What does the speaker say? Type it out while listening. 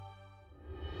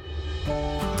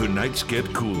The nights get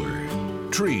cooler.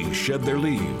 Trees shed their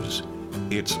leaves.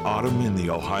 It's autumn in the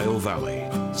Ohio Valley.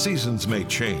 Seasons may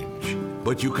change,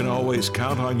 but you can always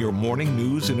count on your morning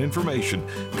news and information,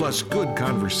 plus good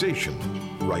conversation,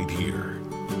 right here.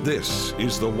 This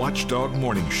is the Watchdog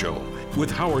Morning Show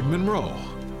with Howard Monroe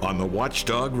on the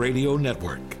Watchdog Radio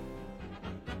Network.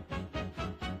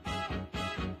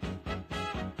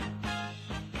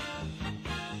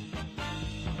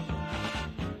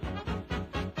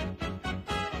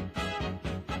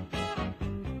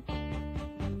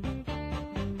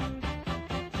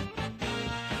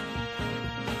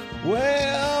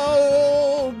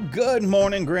 Well, good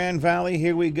morning, Grand Valley.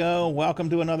 Here we go. Welcome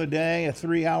to another day, a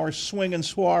 3-hour swinging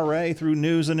soiree through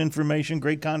news and information,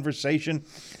 great conversation,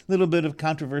 a little bit of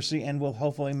controversy, and we'll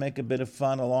hopefully make a bit of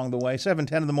fun along the way.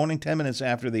 7:10 in the morning, 10 minutes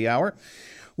after the hour.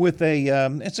 With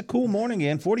it's a cool morning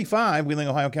again. 45, Wheeling,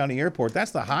 Ohio County Airport.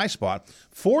 That's the high spot.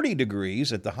 40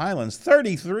 degrees at the Highlands.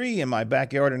 33 in my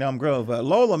backyard in Elm Grove.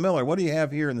 Lola Miller, what do you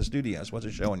have here in the studios? What's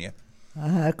it showing you?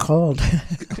 Cold.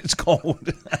 It's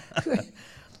cold.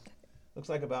 Looks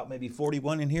like about maybe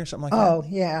 41 in here, something like that. Oh,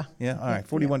 yeah. Yeah, all right,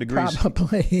 41 degrees.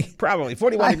 Probably.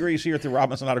 41 degrees here at the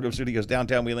Robinson Auto Group Studios,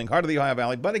 downtown Wheeling, heart of the Ohio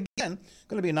Valley. But again,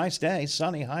 going to be a nice day.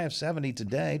 Sunny, high of 70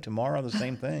 today. Tomorrow, the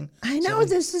same thing. I know,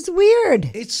 this is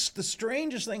weird. It's the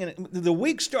strangest thing. And the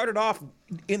week started off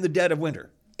in the dead of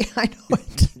winter. I know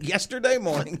it. Yesterday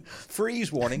morning,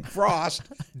 freeze warning, frost,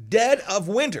 dead of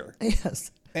winter.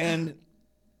 Yes. And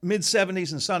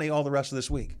mid-70s and sunny all the rest of this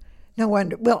week. No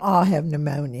wonder. We'll all have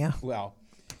pneumonia. Well,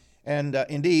 and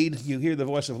indeed, you hear the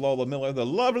voice of Lola Miller, the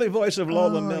lovely voice of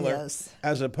Lola Miller, yes,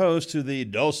 as opposed to the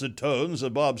dulcet tones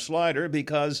of Bob Slider,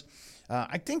 because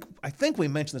I think we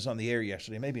mentioned this on the air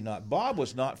yesterday, maybe not. Bob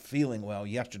was not feeling well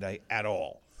yesterday at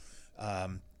all. I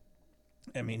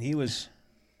mean, he was,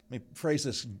 let me phrase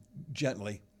this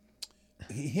gently,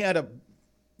 he had a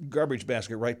garbage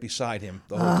basket right beside him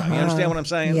the whole time. You understand what I'm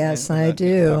saying? Yes, I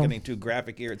do. I'm not getting too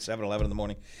graphic here at 7:11 in the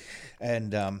morning.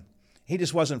 And he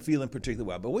just wasn't feeling particularly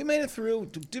well. But we made it through.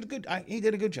 He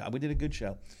did a good job. We did a good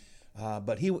show.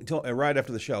 But he right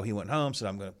after the show, he went home, said,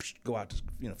 I'm going to go out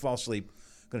to fall asleep.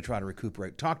 I'm going to try to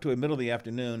recuperate. Talked to him middle of the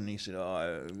afternoon, and he said,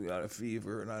 I got a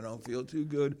fever, and I don't feel too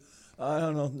good. I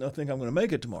don't know. I think I'm going to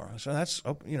make it tomorrow. So that's,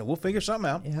 we'll figure something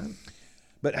out. Yeah.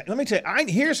 But let me tell you,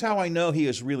 here's how I know he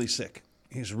is really sick.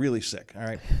 He's really sick, all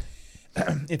right?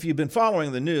 If you've been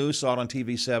following the news, saw it on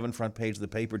TV7, front page of the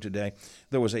paper today,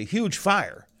 there was a huge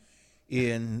fire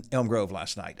in Elm Grove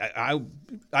last night.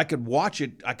 I could watch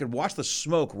it. I could watch the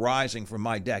smoke rising from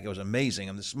my deck. It was amazing,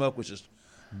 and the smoke was just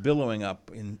billowing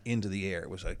up into the air. It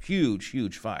was a huge,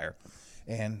 huge fire.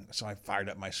 And so I fired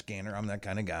up my scanner. I'm that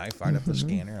kind of guy. Fired up the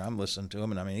scanner. I'm listening to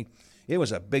him, and I mean, it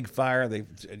was a big fire. A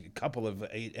couple of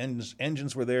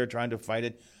engines were there trying to fight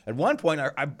it. At one point,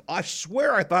 I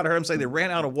swear I thought I heard him say they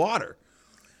ran out of water.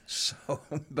 So,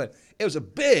 but it was a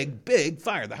big, big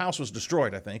fire. The house was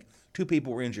destroyed, I think. 2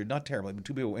 people were injured. Not terribly, but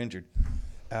 2 people were injured.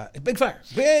 Big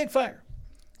fire.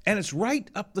 And it's right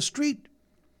up the street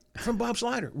from Bob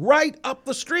Slider. Right up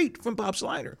the street from Bob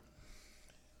Slider.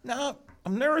 Now,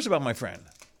 I'm nervous about my friend.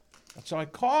 So I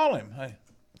call him.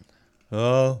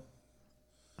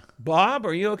 Bob,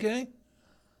 are you okay?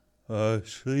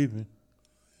 Sleeping.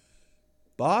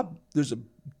 Bob, there's a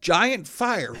giant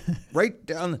fire right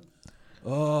down.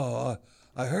 I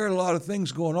heard a lot of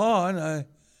things going on.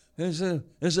 Is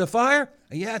a fire?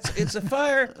 Yeah, it's a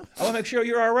fire. I want to make sure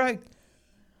you're all right.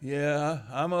 Yeah,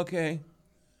 I'm okay.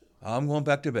 I'm going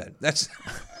back to bed. That's,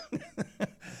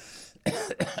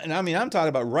 and I mean, I'm talking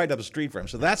about right up the street from him.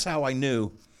 So that's how I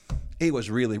knew he was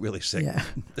really, really sick. Yeah.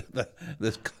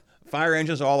 The fire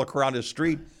engines all around his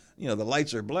street. The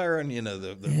lights are blaring.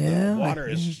 The water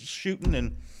is shooting,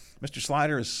 and Mr.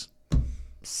 Slider is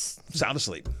sound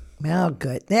asleep. Well,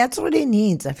 good. That's what he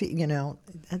needs. That's what you need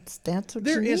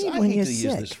when you're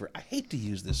sick. I hate to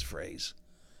use this phrase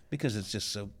because it's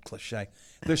just so cliche.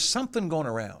 There's something going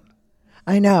around.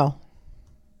 I know.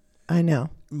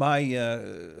 My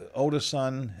oldest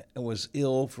son was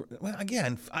ill for,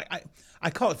 I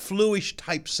call it flu-ish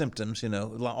type symptoms,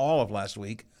 all of last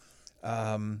week.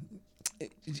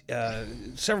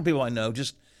 Several people I know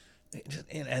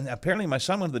and apparently my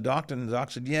son went to the doctor, and the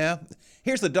doc said, yeah,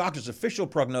 here's the doctor's official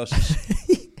prognosis.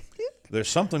 There's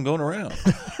something going around.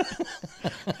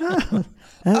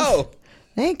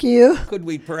 Thank you. Could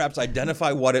we perhaps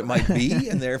identify what it might be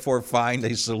and therefore find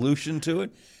a solution to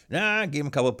it? Give him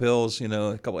a couple of pills,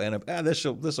 a couple of antibiotics.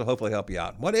 This will hopefully help you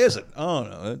out. What is it? Oh,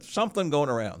 no, it's something going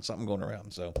around.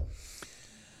 So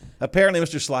apparently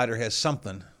Mr. Slider has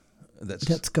something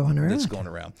that's going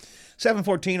around.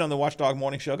 7:14 on the Watchdog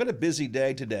Morning Show. Got a busy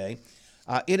day today.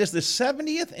 It is the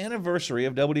 70th anniversary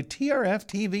of WTRF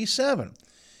TV7.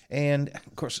 And,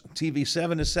 of course,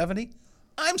 TV7 is 70.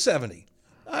 I'm 70.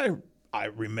 I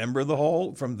remember the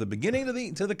whole, from the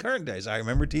beginning to the current days. I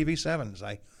remember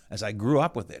TV7 as I grew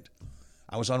up with it.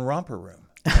 I was on Romper Room.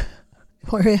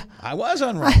 Were you? I was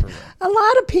on Romper Room. A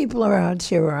lot of people around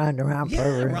here were on Romper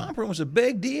Room. Yeah, Romper Room was a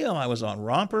big deal. I was on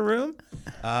Romper Room.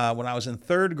 When I was in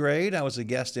third grade, I was a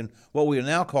guest in what we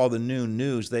now call the Noon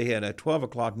News. They had a 12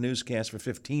 o'clock newscast for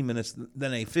 15 minutes,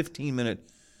 then a 15-minute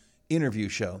interview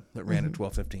show that ran at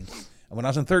 12:15. And when I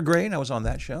was in third grade, I was on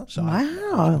that show. So I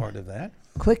was part of that.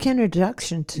 Quick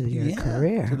introduction to your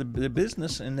career. To the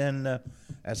business. And then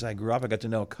as I grew up, I got to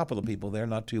know a couple of people there,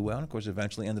 not too well. And, of course,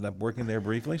 eventually ended up working there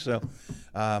briefly. So,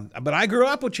 but I grew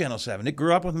up with Channel 7. It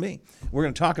grew up with me. We're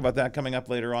going to talk about that coming up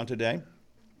later on today.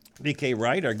 D.K.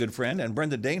 Wright, our good friend, and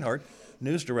Brenda Dainhart,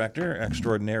 news director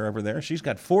extraordinaire over there. She's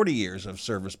got 40 years of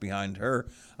service behind her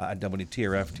at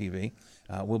WTRF TV.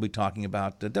 We'll be talking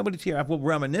about WTRF. We'll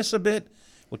reminisce a bit.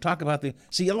 We'll talk about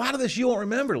see, a lot of this you won't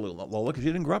remember, Lola, because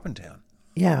you didn't grow up in town.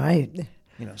 Yeah,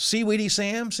 Seaweedy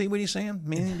Sam,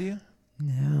 meaning to you?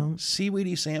 No.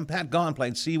 Seaweedy Sam. Pat Gaughan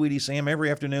played Seaweedy Sam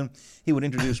every afternoon. He would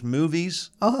introduce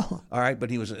movies. Oh. All right, but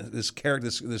he was this character,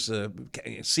 this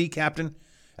sea captain.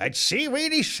 It's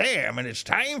Seaweedy Sam, and it's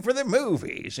time for the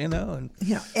movies, And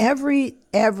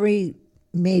every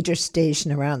major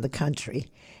station around the country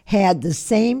had the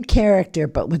same character,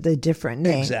 but with a different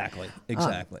name. Exactly.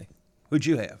 Who'd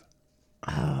you have?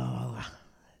 Oh,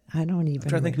 I don't even. I'm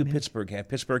trying to think who Pittsburgh had.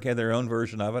 Pittsburgh had their own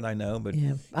version of it, I know, but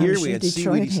here we had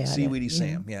Seaweedy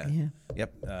Sam. Yeah.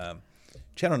 Yep.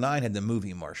 Channel 9 had the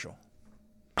movie marshal.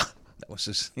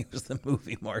 He was the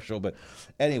movie marshal. But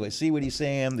anyway, Seaweedy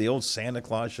Sam, the old Santa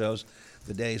Claus shows,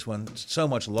 the days when so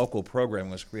much local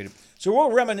programming was created. So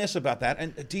we'll reminisce about that.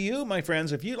 And to you, my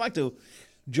friends, if you'd like to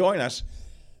join us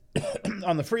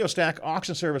on the Frio Stack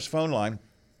Auction Service phone line,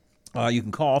 you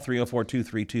can call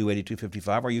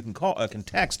 304-232-8255, or you can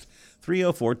text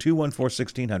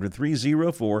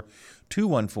 304-214-1600,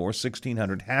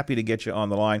 304-214-1600. Happy to get you on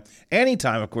the line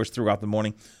anytime, of course, throughout the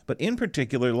morning. But in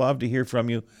particular, love to hear from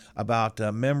you about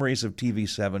memories of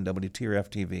TV7, WTRF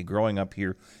TV, growing up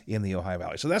here in the Ohio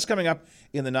Valley. So that's coming up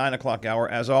in the 9 o'clock hour.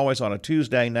 As always, on a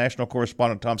Tuesday, national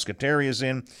correspondent Tom Scuteri is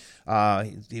in.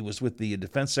 He was with the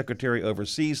Defense Secretary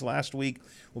overseas last week.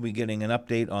 We'll be getting an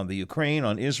update on the Ukraine,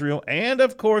 on Israel, and,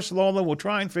 of course, Lola, we'll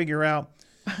try and figure out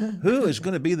who is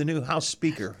going to be the new House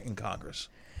Speaker in Congress.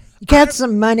 Get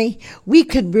some money. We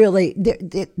could really,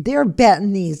 they're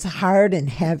betting these hard and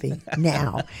heavy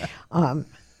now.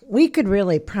 We could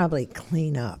really probably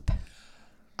clean up.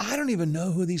 I don't even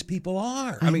know who these people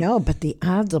are. I know, but the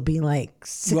odds will be like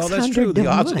 600 Well, that's true. The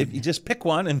odds, 1. if you just pick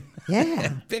one and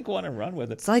pick one and run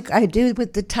with it. It's like I do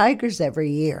with the Tigers every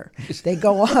year. They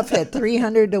go off at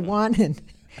 300 to 1, and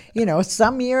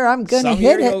some year I'm going to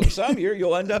hit it. Some year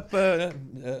you'll end up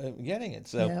getting it.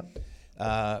 So. Yep.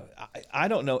 I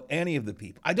don't know any of the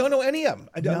people. I don't know any of them.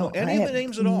 I don't know any of the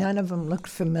names at all. None of them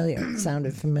looked familiar. It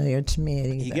sounded familiar to me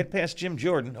either. You get past Jim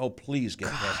Jordan. Oh, please get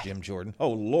past Jim Jordan. Oh,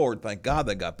 Lord, thank God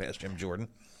they got past Jim Jordan.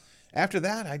 After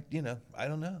that, I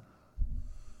don't know.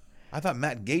 I thought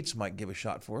Matt Gaetz might give a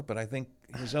shot for it, but I think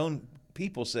his own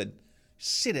people said,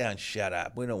 sit down, shut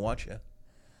up. We don't want you.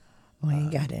 Well,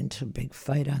 he got into a big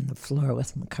fight on the floor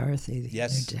with McCarthy the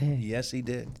other day. Yes, he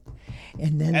did.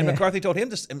 And McCarthy told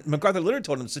him McCarthy literally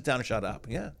told him to sit down and shut up.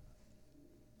 Yeah.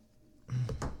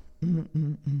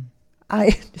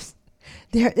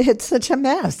 It's such a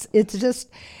mess.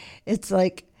 It's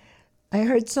like, I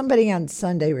heard somebody on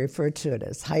Sunday refer to it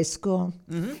as high school.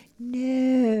 Mm-hmm.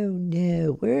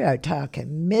 No, we are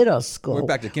talking middle school. We're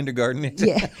back to kindergarten.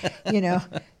 Yeah,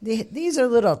 these are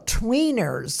little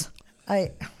tweeners.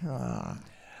 I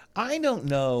don't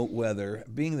know whether,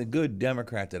 being the good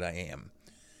Democrat that I am,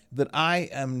 that I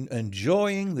am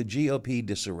enjoying the GOP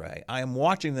disarray. I am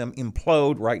watching them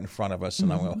implode right in front of us,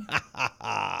 and I'm going, ha, ha,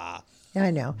 ha. Yeah,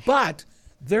 I know. But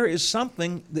there is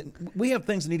something that we have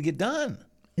things that need to get done.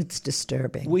 It's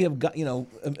disturbing. We have got,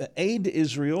 aid to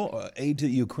Israel, aid to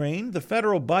Ukraine. The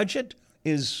federal budget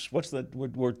is,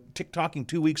 we're tick-tocking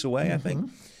 2 weeks away, I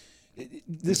think.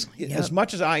 As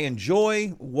much as I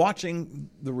enjoy watching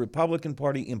the Republican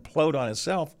Party implode on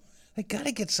itself, they got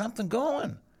to get something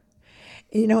going.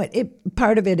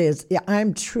 Part of it is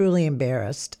I'm truly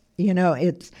embarrassed.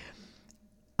 It's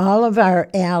all of our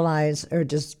allies are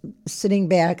just sitting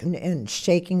back and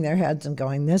shaking their heads and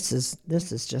going, "This is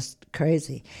just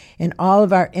crazy," and all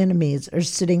of our enemies are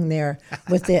sitting there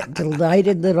with that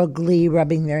delighted little glee,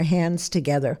 rubbing their hands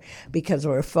together because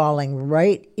we're falling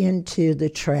right into the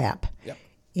trap. Yep.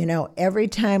 Every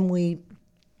time we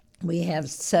we have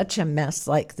such a mess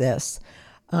like this.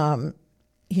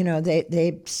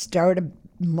 They start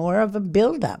more of a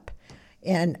buildup,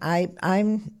 and I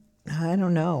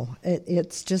don't know.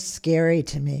 It's just scary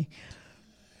to me.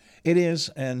 It is,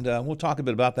 and we'll talk a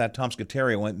bit about that. Tom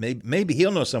Scuteri, maybe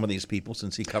he'll know some of these people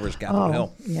since he covers Capitol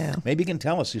Hill. Yeah. Maybe he can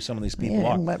tell us who some of these people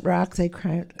are. And what rock they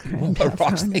climbed What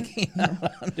rocks on. they came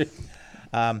out under.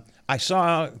 I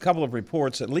saw a couple of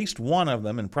reports, at least one of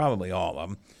them, and probably all of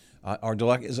them,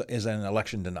 is an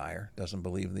election denier, doesn't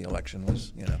believe the election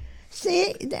was,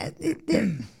 See,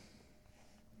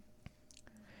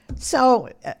 so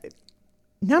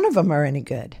none of them are any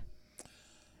good.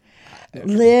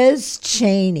 Liz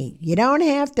Cheney, you don't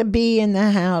have to be in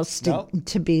the House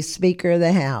to be Speaker of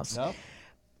the House. Nope.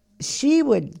 She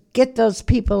would get those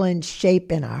people in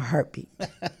shape in a heartbeat.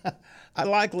 I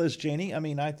like Liz Cheney. I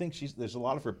mean, I think there's a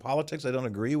lot of her politics I don't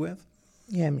agree with.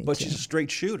 Yeah, me But too. she's a straight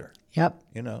shooter. Yep.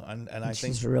 And I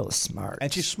think She's real smart.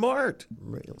 And she's smart.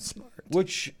 Real smart.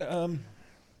 Which, I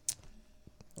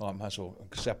might as well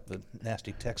accept the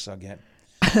nasty texts I'll get.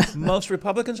 Most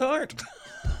Republicans aren't.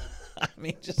 I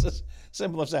mean, just as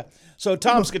simple as that. So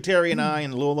Tom Scuteri and I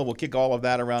and Lola will kick all of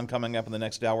that around coming up in the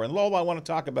next hour. And Lola, I want to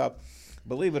talk about,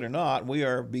 believe it or not, we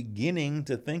are beginning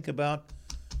to think about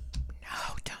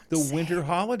the winter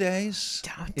holidays.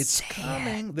 It's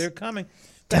coming. They're coming.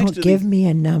 Don't give me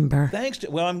a number.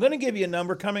 Well, I'm going to give you a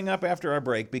number coming up after our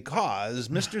break because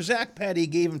Mr. Zach Petty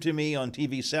gave them to me on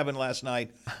TV7 last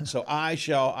night. So I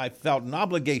felt an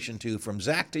obligation from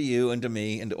Zach to you and to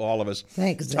me and to all of us.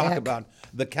 Thanks, Talk Zach. about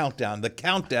the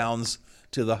countdowns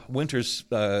to the winter's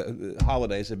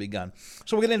holidays have begun.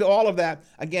 So we'll get into all of that.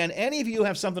 Again, any of you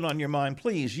have something on your mind,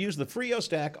 please use the Frio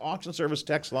Stack Auction Service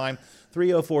text line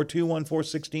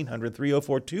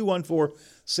 304-214-1600,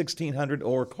 304-214-1600,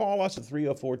 or call us at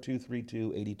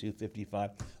 304-232-8255.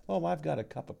 Well, I've got a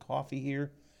cup of coffee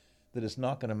here that is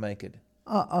not going to make it.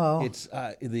 Uh-oh. It's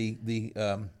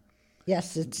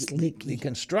Yes, it's leaky. the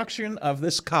construction of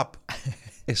this cup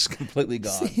is completely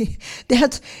gone.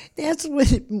 That's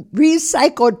with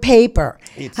recycled paper.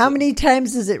 How many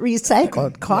times is it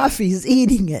recycled? Coffee's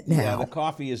eating it now. Yeah, the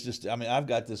coffee is just, I've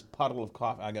got this puddle of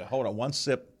coffee. Hold on, one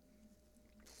sip.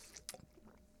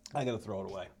 I got to throw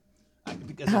it away.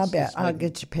 I'll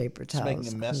get you paper It's making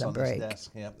towels a mess on on the this break.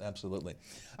 desk. Yeah, absolutely.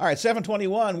 All right,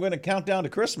 7:21. We're going to count down to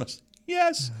Christmas.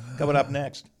 Yes. Coming up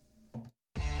next.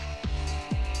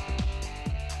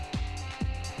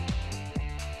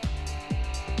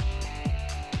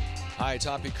 Hi,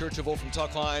 Toppy Kercheval from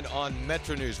Tuckline on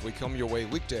Metro News. We come your way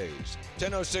weekdays,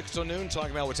 10:06 till noon, talking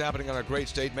about what's happening in our great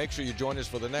state. Make sure you join us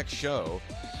for the next show.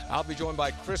 I'll be joined by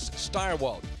Chris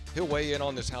Steyerwalt. He'll weigh in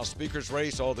on this House Speaker's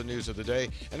race, all the news of the day,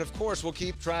 and of course, we'll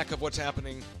keep track of what's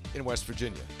happening in West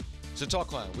Virginia. So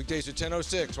Tuckline, weekdays at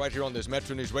 10:06, right here on this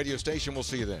Metro News radio station. We'll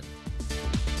see you then.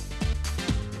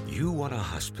 You want a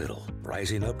hospital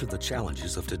rising up to the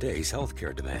challenges of today's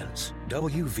healthcare demands.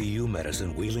 WVU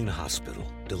Medicine Wheeling Hospital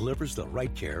delivers the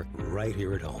right care right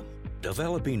here at home.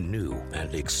 Developing new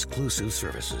and exclusive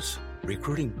services,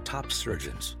 recruiting top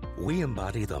surgeons. We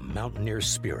embody the mountaineer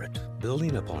spirit,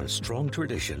 building upon strong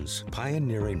traditions,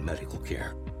 pioneering medical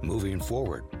care, moving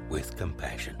forward with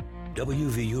compassion.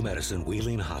 WVU Medicine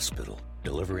Wheeling Hospital,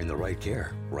 delivering the right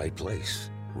care, right place,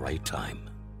 right time.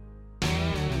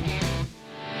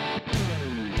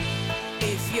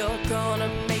 If you're gonna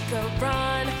make a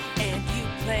run and you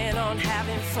plan on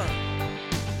having fun,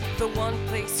 the one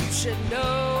place you should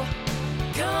know,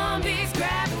 Combi's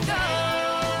Grab and Go.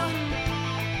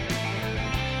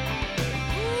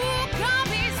 Ooh,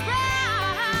 Combi's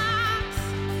rocks.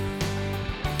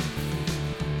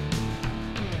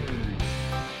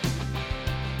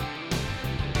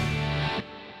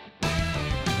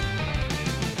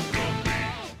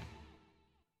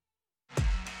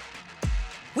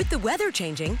 With the weather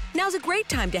changing, now's a great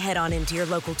time to head on into your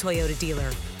local Toyota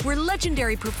dealer, where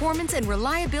legendary performance and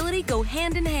reliability go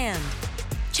hand in hand.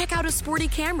 Check out a sporty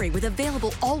Camry with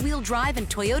available all-wheel drive and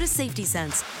Toyota Safety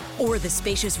Sense, or the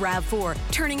spacious RAV4,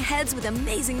 turning heads with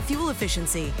amazing fuel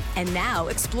efficiency. And now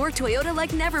explore Toyota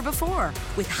like never before,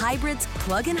 with hybrids,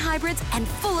 plug-in hybrids, and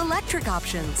full electric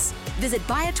options. Visit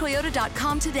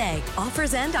buyatoyota.com today.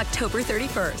 Offers end October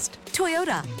 31st.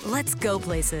 Toyota, let's go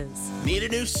places. Need a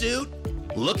new suit?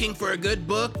 Looking for a good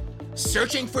book?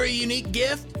 Searching for a unique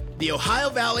gift? The Ohio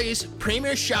Valley's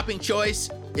premier shopping choice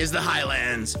is the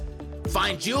Highlands.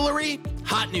 Find jewelry,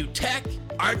 hot new tech,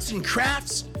 arts and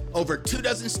crafts, over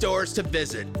 24 stores to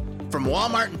visit. From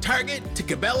Walmart and Target to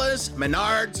Cabela's,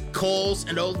 Menards, Kohl's,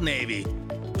 and Old Navy.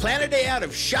 Plan a day out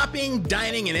of shopping,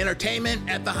 dining, and entertainment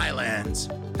at the Highlands.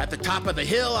 At the top of the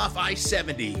hill off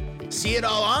I-70. See it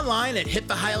all online at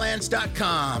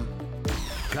hitthehighlands.com.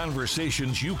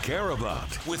 Conversations you care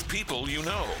about with people you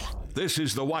know. This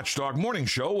is the Watchdog Morning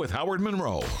Show with Howard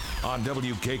Monroe on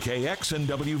WKKX and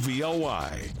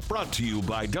WVLY. Brought to you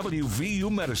by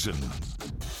WVU Medicine.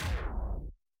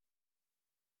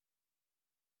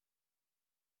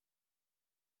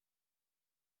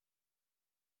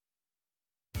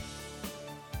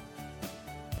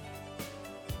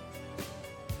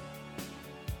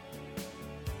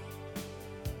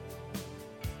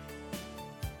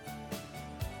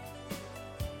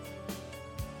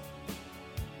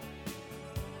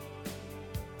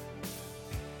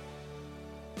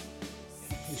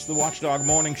 It's the Watchdog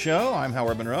Morning Show. I'm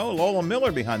Howard Monroe. Lola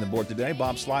Miller behind the board today.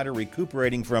 Bob Slider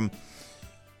recuperating from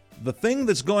the thing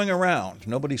that's going around.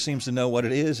 Nobody seems to know what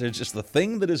it is. It's just the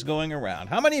thing that is going around.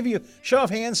 How many of you, show of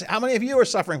hands, how many of you are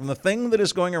suffering from the thing that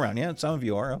is going around? Yeah, some of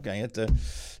you are. Okay,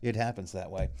 it happens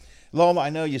that way. Lola, I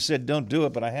know you said don't do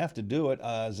it, but I have to do it.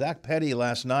 Zach Petty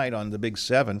last night on the Big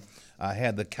 7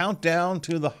 had the countdown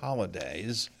to the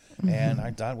holidays. And I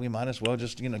thought we might as well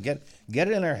just, get it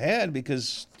in our head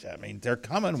because, I mean, they're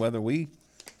coming whether we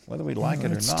like it or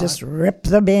not. Let's just rip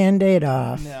the Band-Aid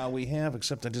off. Now we have,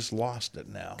 except I just lost it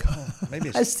now.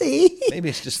 Maybe I it's see. Maybe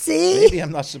it's just See? Maybe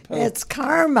I'm not supposed. It's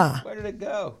karma. Where did it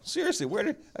go? Seriously, where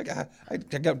did I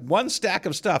got one stack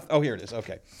of stuff. Oh, here it is.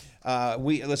 Okay.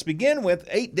 Let's begin with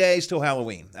 8 days till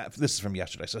Halloween. This is from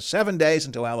yesterday. So 7 days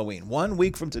until Halloween. 1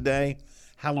 week from today,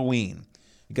 Halloween.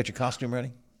 You got your costume ready?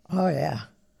 Oh, yeah.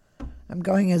 I'm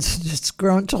going as a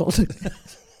disgruntled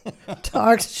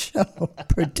talk show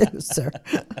producer.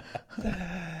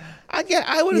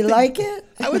 I would. You like it?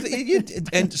 I would.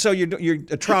 And so you're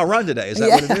a trial run today. Is that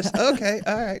what it is? Okay.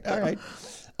 All right.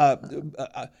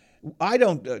 I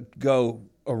don't go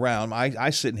around. I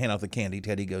sit and hand out the candy.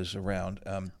 Teddy goes around.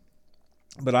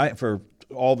 But for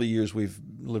all the years we've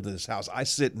lived in this house, I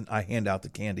sit and I hand out the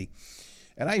candy.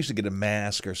 And I used to get a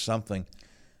mask or something.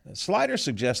 Slider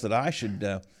suggests that I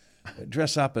should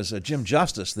dress up as a Jim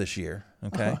Justice this year,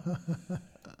 okay?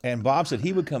 And Bob said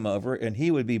he would come over and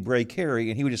he would be Bray Carey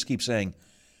and he would just keep saying,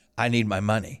 I need my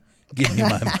money. Give me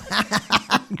my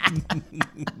money.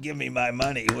 Give me my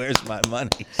money. Where's my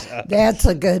money? So, That's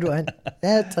a good one.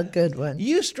 That's a good one.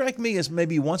 you strike me as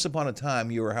maybe once upon a time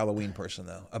you were a Halloween person,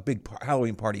 though. A big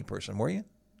Halloween party person, were you?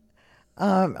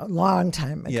 A long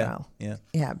time ago. Yeah.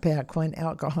 Yeah, back when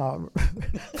alcohol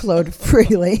flowed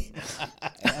freely.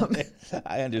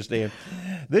 I understand.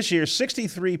 This year,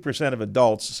 63% of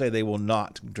adults say they will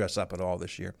not dress up at all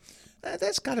this year.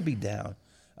 That's got to be down.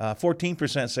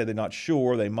 14% say they're not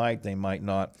sure. They might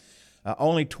not.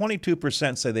 Only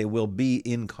 22% say they will be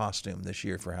in costume this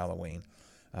year for Halloween.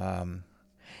 And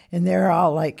they're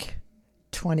all like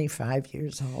 25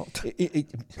 years old.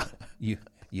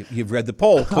 You've read the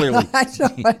poll, clearly.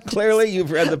 Clearly,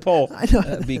 you've read the poll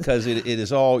know. because it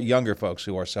is all younger folks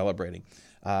who are celebrating.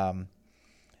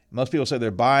 Most people say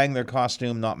they're buying their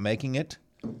costume, not making it.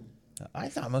 I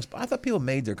thought people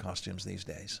made their costumes these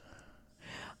days.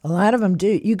 A lot of them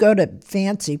do. You go to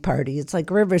fancy party. It's like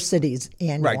River City's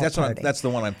annual Right, party. that's the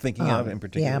one I'm thinking of in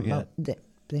particular. Yeah,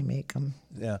 they make them.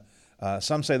 Yeah.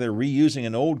 Some say they're reusing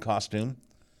an old costume.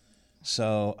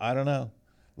 So I don't know.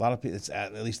 A lot of people,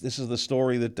 at least this is the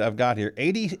story that I've got here.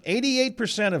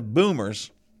 88% of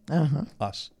boomers,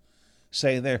 us,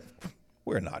 say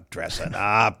we're not dressing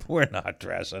up. We're not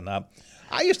dressing up.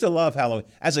 I used to love Halloween.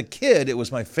 As a kid, it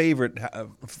was my favorite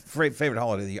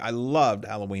holiday of the year. I loved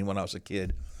Halloween when I was a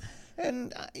kid.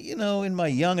 And, in my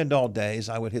young adult days,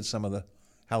 I would hit some of the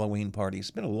Halloween parties.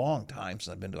 It's been a long time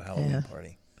since I've been to a Halloween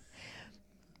party.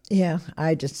 Yeah,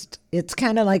 it's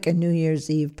kind of like a New Year's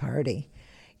Eve party.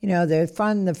 They're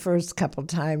fun the first couple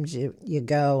times you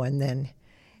go, and then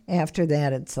after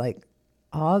that, it's like,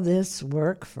 all this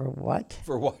work for what?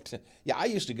 For what? Yeah, I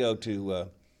used to go to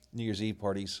New Year's Eve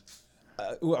parties,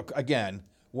 again,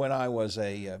 when I was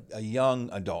a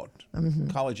young adult,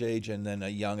 college age, and then a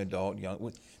young adult.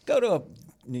 Go to a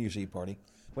New Year's Eve party.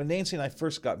 When Nancy and I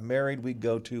first got married, we'd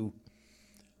go to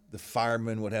the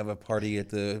firemen would have a party at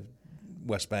the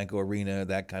West Banco Arena,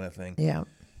 that kind of thing. Yeah.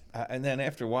 And then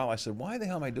after a while, I said, why the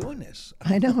hell am I doing this?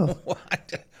 I know.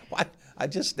 Why? I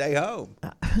just stay home.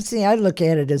 See, I look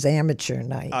at it as amateur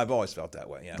night. I've always felt that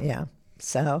way, yeah. Yeah.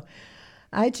 So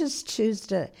I just choose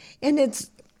to, and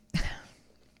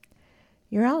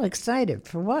you're all excited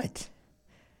for what?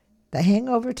 The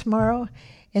hangover tomorrow?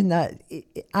 And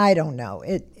I don't know.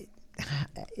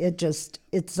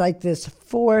 It's like this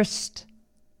forced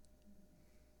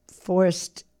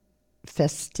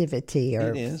festivity, or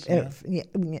it is, yeah.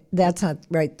 That's not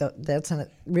right. That's not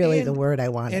really the word I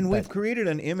wanted. And we've created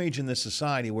an image in this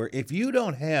society where if you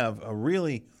don't have a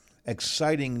really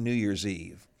exciting New Year's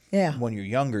Eve. Yeah. When you're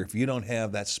younger, if you don't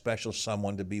have that special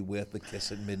someone to be with, the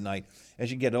kiss at midnight. As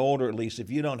you get older, at least, if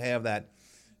you don't have that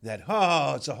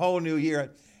it's a whole new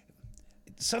year.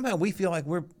 Somehow we feel like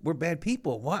we're bad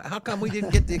people. Why? How come we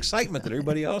didn't get the excitement that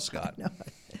everybody else got?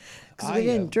 Because we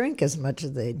didn't drink as much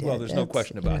as they did. Well, there's no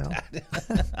question about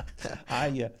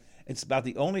that. It's about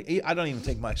the only. I don't even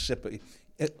take my sip.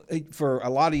 For a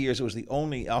lot of years, it was the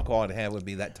only alcohol I'd have would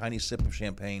be that tiny sip of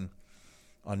champagne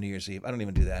on New Year's Eve. I don't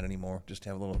even do that anymore. Just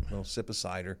have a little sip of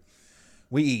cider.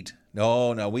 We eat.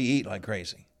 No, we eat like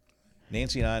crazy.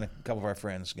 Nancy and I and a couple of our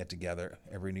friends get together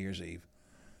every New Year's Eve,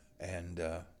 and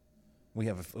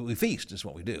we feast is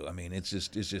what we do. I mean, it's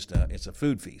a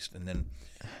food feast, and then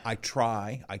I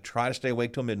try to stay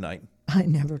awake till midnight. I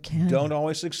never can. Don't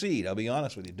always succeed. I'll be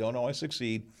honest with you. Don't always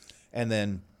succeed, and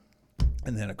then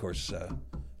of course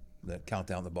the count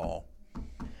down the ball.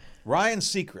 Ryan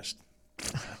Seacrest.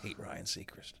 I hate Ryan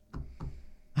Seacrest.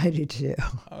 I do too.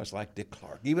 I was like Dick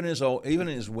Clark. Even in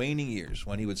his waning years,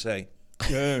 when he would say,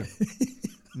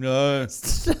 no.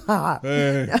 Stop.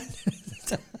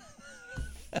 That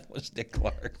was Dick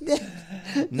Clark.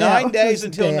 9 days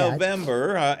until bad.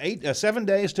 November. 7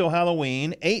 days till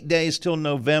Halloween. 8 days till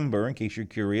November, in case you're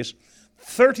curious.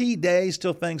 30 days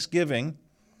till Thanksgiving.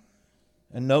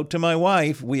 A note to my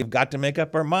wife, we have got to make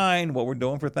up our mind what we're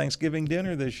doing for Thanksgiving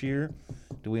dinner this year.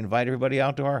 Do we invite everybody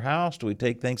out to our house? Do we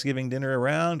take Thanksgiving dinner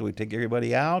around? Do we take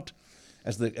everybody out?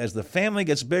 As the family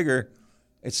gets bigger,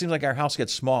 it seems like our house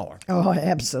gets smaller. Oh,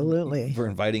 absolutely. For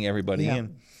inviting everybody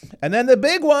in. And then the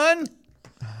big one,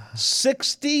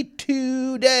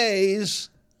 62 days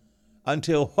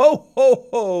until ho, ho,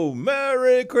 ho,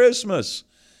 Merry Christmas.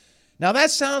 Now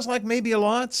that sounds like maybe a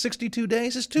lot. 62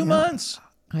 days is 2 months.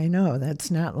 I know,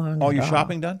 that's not long All at your all.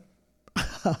 shopping done?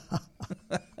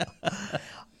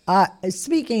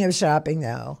 Speaking of shopping,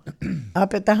 though,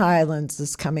 up at the Highlands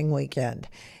this coming weekend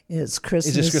is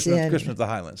Christmas. Is this Christmas at the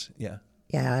Highlands? Yeah.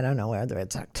 Yeah, I don't know whether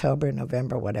it's October,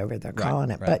 November, whatever they're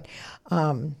calling it. Right.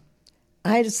 But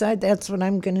I decided that's what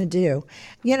I'm going to do.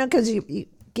 You know, because you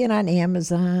get on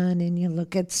Amazon and you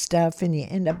look at stuff and you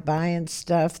end up buying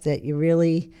stuff that you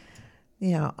really,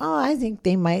 I think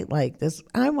they might like this.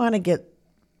 I want to get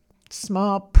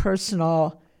small,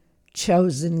 personal,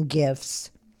 chosen gifts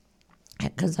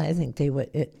because I think they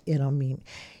would, it'll mean,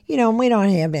 and we don't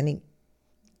have any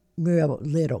real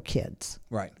little kids.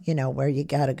 Right. Where you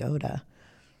got to go to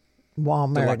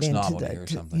Walmart Deluxe into novelty or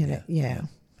something. Yeah.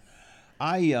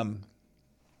 I'm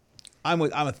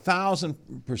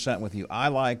 1,000% with you. I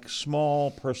like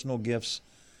small personal gifts.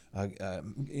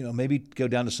 Maybe go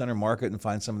down to Center Market and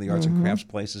find some of the arts and crafts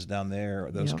places down there,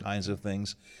 or those kinds of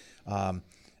things.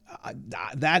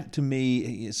 That to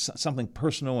me is something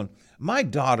personal. And my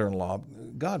daughter-in-law,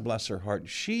 God bless her heart,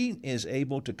 she is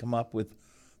able to come up with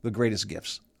the greatest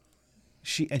gifts.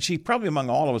 She probably among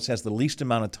all of us has the least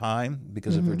amount of time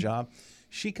because of her job.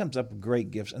 She comes up with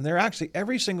great gifts, and they're actually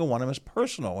every single one of them is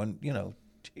personal, and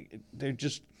they're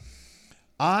just.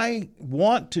 I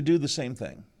want to do the same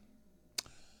thing.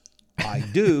 I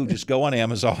do just go on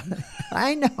Amazon.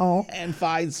 I know. And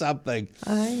find something.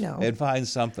 I know. And find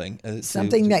something.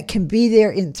 Something that can be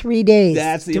there in 3 days.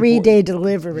 That's the 3-day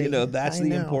delivery. That's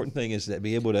the important thing is to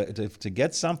be able to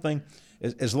get something.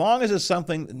 As long as it's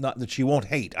something that she won't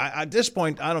hate. At this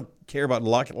point, I don't care about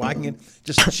liking it.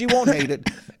 Just she won't hate it,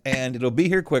 and it'll be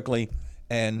here quickly,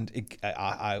 and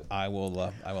I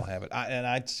will have it.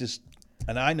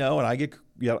 And I know, and I get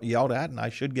yelled at, and I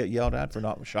should get yelled at for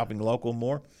not shopping local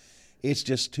more. It's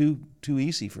just too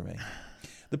easy for me.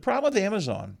 The problem with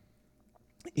Amazon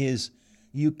is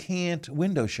you can't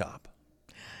window shop.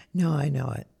 No, I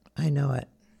know it.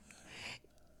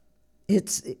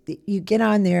 You get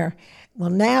on there. Well,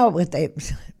 now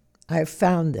I've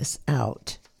found this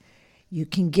out. You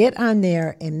can get on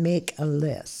there and make a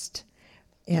list.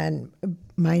 And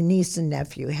my niece and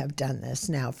nephew have done this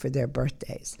now for their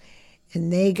birthdays.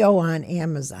 And they go on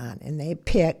Amazon and they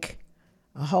pick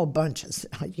a whole bunch of,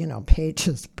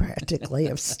 pages practically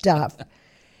of stuff.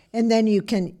 And then you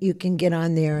can get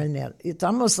on there and it's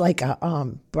almost like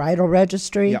a bridal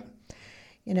registry. Yep.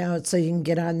 So you can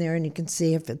get on there and you can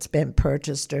see if it's been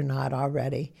purchased or not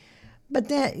already. But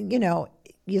then,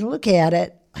 you look at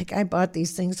it, like I bought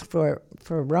these things for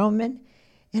Roman,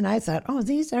 and I thought, oh,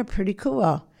 these are pretty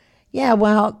cool. Yeah,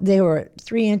 well, they were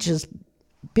 3 inches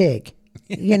big.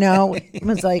 It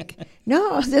was like,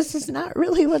 no, this is not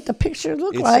really what the picture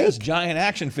looked like. It says giant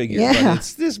action figure, but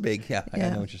it's this big. Yeah, I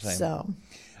know what you're saying. So,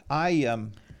 I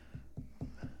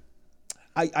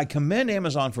commend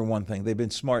Amazon for one thing. They've been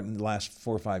smart in the last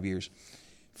 4 or 5 years.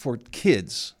 For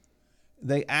kids,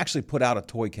 they actually put out a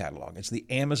toy catalog. It's the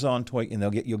Amazon toy, and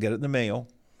you'll get it in the mail,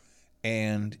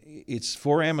 and it's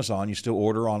for Amazon. You still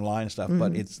order online and stuff,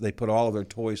 but they put all of their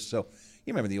toys. So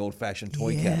you remember the old-fashioned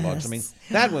toy catalogs? I mean,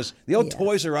 that was the old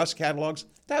Toys R Us catalogs.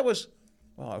 That was,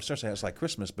 well, I was starting to say it was like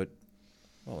Christmas, but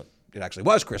well, it actually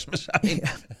was Christmas. I mean,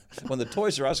 when the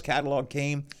Toys R Us catalog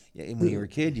came, when you were a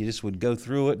kid, you just would go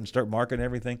through it and start marking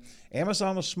everything.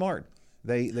 Amazon was smart.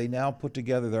 They now put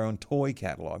together their own toy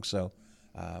catalog. So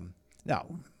now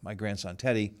my grandson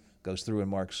Teddy goes through and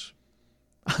marks,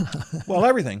 well,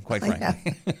 everything, quite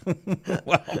frankly.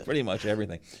 Well, pretty much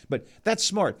everything. But that's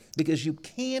smart because you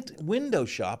can't window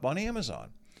shop on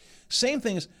Amazon. Same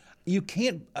thing as you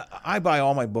can't. I buy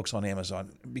all my books on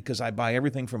Amazon because I buy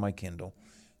everything for my Kindle.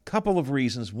 Couple of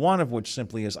reasons, one of which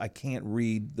simply is I can't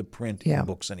read the print in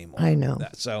books anymore. I know.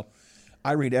 So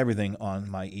I read everything on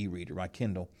my e-reader, my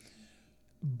Kindle.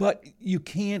 But you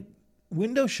can't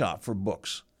window shop for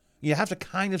books. You have to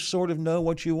kind of sort of know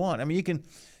what you want. I mean, you can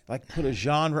like put a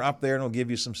genre up there and it'll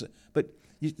give you some, but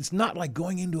it's not like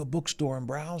going into a bookstore and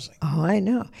browsing. Oh, I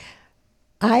know.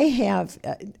 I have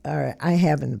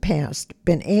in the past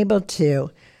been able to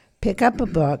pick up a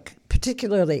book,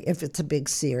 particularly if it's a big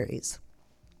series,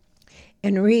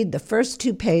 and read the first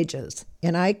 2 pages.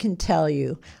 And I can't tell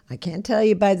you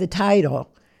by the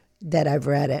title that I've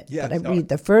read it, but I read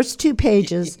the first 2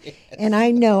 pages and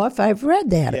I know if I've read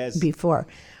that before.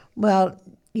 Well,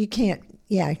 you can't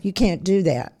do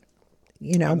that.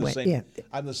 You know, I'm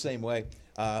the same way.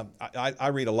 I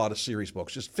read a lot of series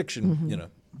books, just fiction,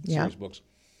 series books.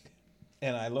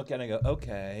 And I look at it and go,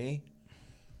 okay,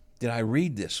 did I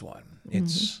read this one?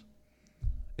 It's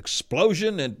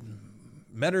Explosion at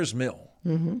Metter's Mill.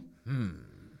 Don't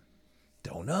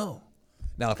know.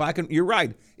 Now, you're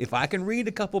right. If I can read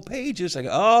a couple pages, I go,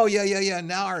 oh, yeah,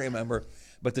 now I remember.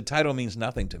 But the title means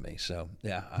nothing to me. So,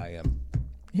 yeah, I am.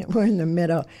 We're in the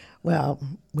middle. Well,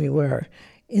 we were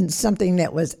in something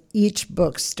that was each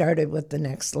book started with the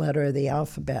next letter of the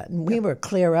alphabet. And we were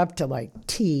clear up to like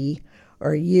T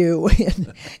or U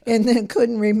and then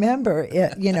couldn't remember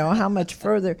it, how much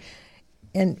further.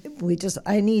 And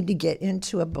I need to get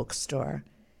into a bookstore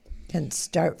and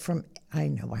start from, I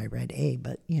know I read A,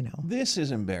 but This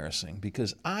is embarrassing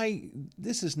because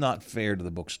this is not fair to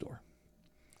the bookstore.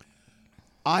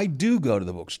 I do go to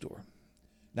the bookstore.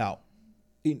 Now,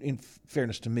 in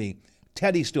fairness to me,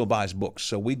 Teddy still buys books,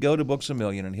 so we go to Books A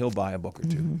Million and he'll buy a book or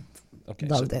two. Okay,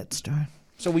 love that store.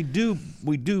 So we do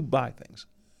buy things.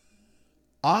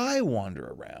 I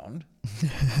wander around,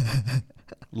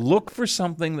 look for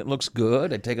something that looks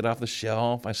good. I take it off the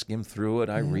shelf. I skim through it.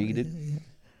 I read it.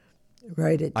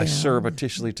 Write it down. I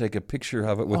surreptitiously take a picture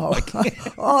of it with my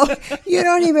camera. Oh, you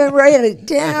don't even write it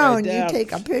down. You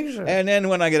take a picture. And then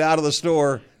when I get out of the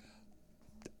store,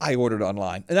 I ordered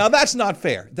online. Now that's not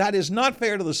fair. That is not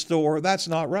fair to the store. That's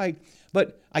not right.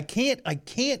 But I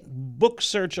can't book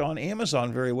search on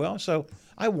Amazon very well. So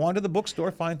I wander the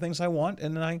bookstore, find things I want,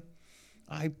 and then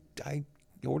I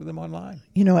order them online.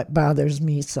 You know what bothers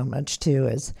me so much too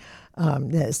is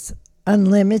this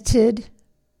unlimited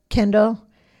Kindle.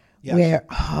 Yes. Where,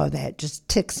 that just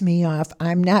ticks me off.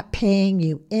 I'm not paying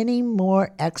you any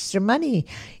more extra money.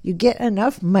 You get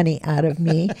enough money out of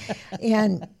me.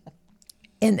 and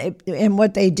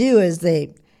what they do is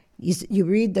you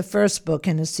read the first book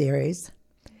in a series,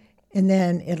 and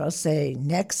then it'll say,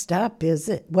 next up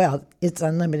it's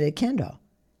unlimited Kindle.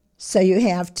 So you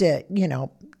have to,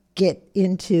 get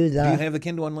into the... Do you have the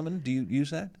Kindle Unlimited? Do you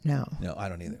use that? No. No, I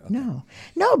don't either. Okay.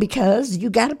 No, because you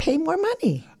got to pay more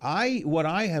money. What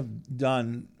I have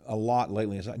done a lot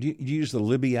lately is, do you use the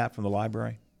Libby app from the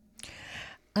library?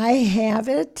 I have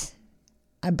it,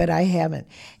 but I haven't.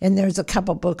 And there's a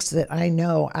couple books that I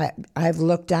know. I've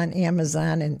looked on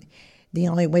Amazon, and the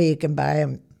only way you can buy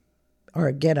them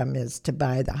or get them is to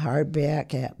buy the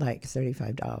hardback at like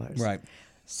 $35. Right.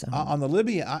 So on the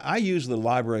Libby, I use the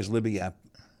library's Libby app.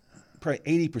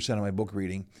 Probably 80% of my book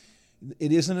reading.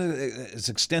 It isn't as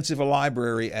extensive a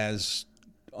library as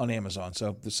on Amazon.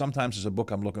 So sometimes there's a book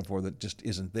I'm looking for that just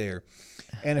isn't there.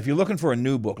 And if you're looking for a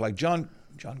new book, like John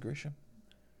Grisham.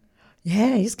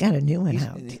 Yeah, he's got a new one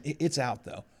out. It's out,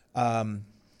 though.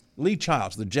 Lee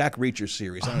Childs, the Jack Reacher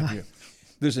series. I don't know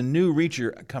if there's a new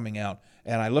Reacher coming out,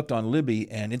 and I looked on Libby,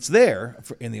 and it's there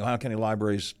in the Ohio County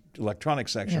Library's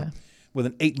electronics section with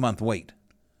an 8-month wait.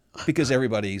 Because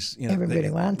everybody's, everybody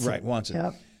wants it. Right, wants it.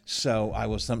 Yep. So I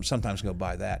will sometimes go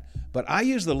buy that. But I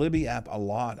use the Libby app a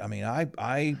lot. I mean,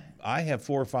 I have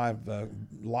 4 or 5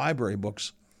 library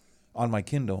books on my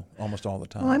Kindle almost all the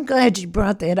time. Well, I'm glad you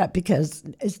brought that up because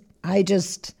I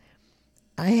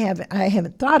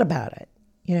haven't thought about it,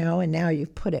 and now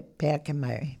you've put it back in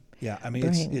my Yeah, I mean,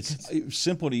 brain. it's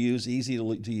simple to use, easy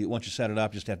to use. Once you set it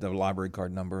up, you just have to have a library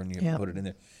card number and you put it in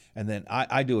there. And then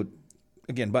I do it,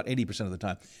 again, about 80% of the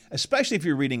time, especially if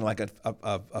you're reading like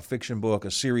a fiction book,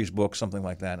 a series book, something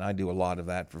like that. And I do a lot of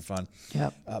that for fun.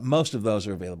 Yep. Most of those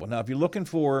are available. Now, if you're looking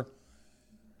for,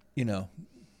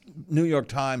 New York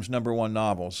Times #1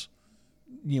 novels,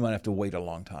 you might have to wait a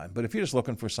long time. But if you're just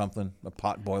looking for something, a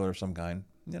pot boiler of some kind,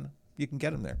 you can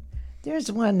get them there.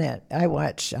 There's one that I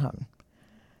watch,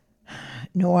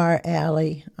 Noir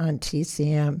Alley on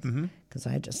TCM, because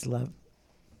I just love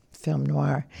film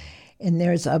noir. And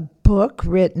there's a book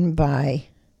written by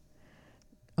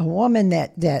a woman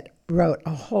that wrote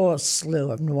a whole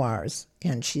slew of noirs.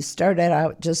 And she started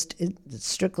out just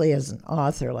strictly as an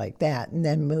author like that, and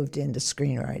then moved into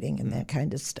screenwriting and that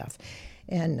kind of stuff.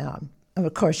 And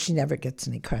of course, she never gets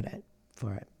any credit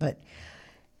for it. But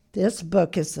this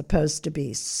book is supposed to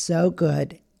be so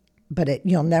good, but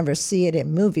you'll never see it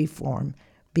in movie form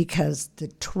because the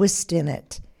twist in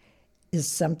it is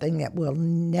something that will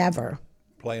never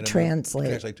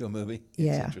translate to a movie.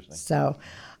 Yeah. It's interesting. So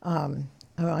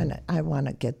I want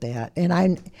to get that.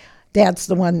 And that's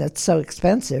the one that's so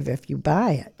expensive if you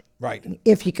buy it. Right.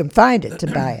 If you can find it to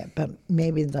buy it, but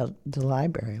maybe the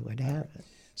library would have it.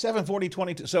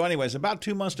 7:40, so anyways, about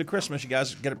 2 months to Christmas. You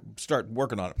guys start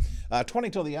working on it.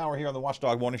 20 till the hour here on the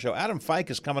Watchdog Morning Show. Adam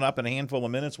Fike is coming up in a handful of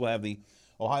minutes. We'll have the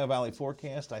Ohio Valley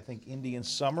forecast. I think Indian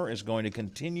summer is going to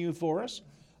continue for us.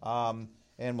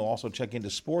 And we'll also check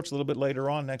into sports a little bit later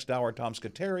on. Next hour, Tom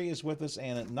Scuteri is with us.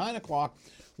 And at 9 o'clock,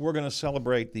 we're going to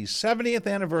celebrate the 70th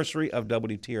anniversary of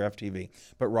WTRF-TV.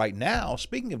 But right now,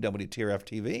 speaking of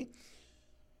WTRF-TV,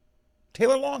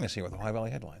 Taylor Long is here with Ohio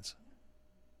Valley Headlines.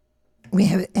 We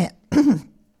have,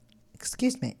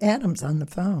 excuse me, Adam's on the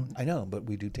phone. I know, but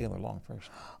we do Taylor Long first.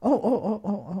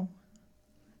 Oh.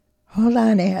 Hold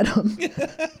on, Adam.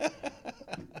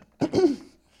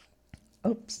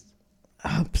 Oops.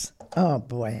 Oh,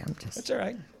 boy, That's all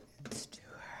right. It's too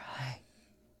early.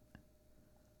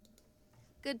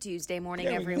 Good Tuesday morning,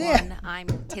 There we go. everyone. Yeah. I'm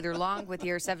Taylor Long with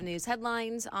your 7 News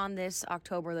headlines on this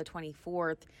October the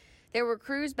 24th. There were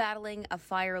crews battling a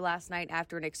fire last night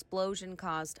after an explosion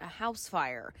caused a house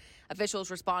fire. Officials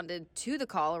responded to the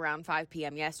call around 5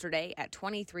 p.m. yesterday at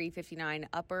 2359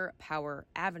 Upper Power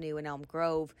Avenue in Elm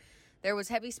Grove. There was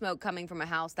heavy smoke coming from a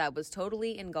house that was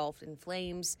totally engulfed in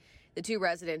flames. The two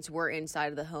residents were inside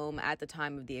of the home at the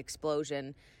time of the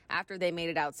explosion. After they made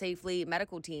it out safely,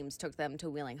 medical teams took them to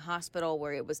Wheeling Hospital,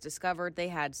 where it was discovered they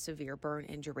had severe burn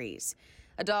injuries.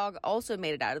 A dog also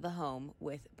made it out of the home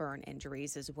with burn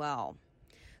injuries as well.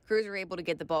 Crews were able to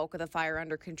get the bulk of the fire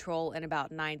under control in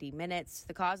about 90 minutes.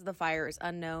 The cause of the fire is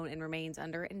unknown and remains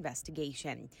under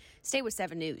investigation. Stay with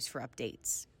 7 News for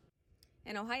updates.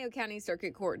 An Ohio County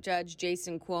Circuit Court Judge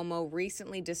Jason Cuomo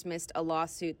recently dismissed a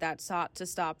lawsuit that sought to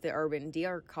stop the urban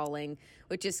deer culling,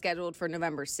 which is scheduled for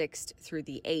November 6th through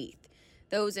the 8th.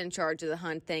 Those in charge of the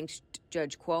hunt thanked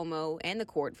Judge Cuomo and the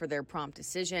court for their prompt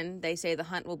decision. They say the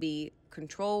hunt will be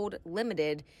controlled,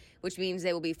 limited, which means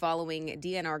they will be following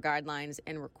DNR guidelines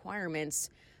and requirements.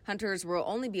 Hunters will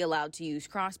only be allowed to use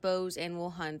crossbows and will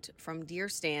hunt from deer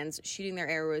stands, shooting their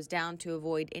arrows down to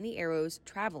avoid any arrows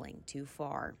traveling too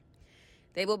far.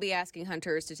 They will be asking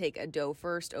hunters to take a doe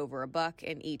first over a buck,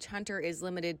 and each hunter is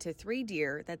limited to 3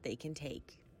 deer that they can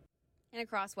take. And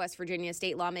across West Virginia,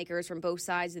 state lawmakers from both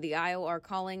sides of the aisle are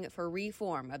calling for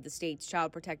reform of the state's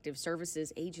Child Protective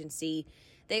Services Agency.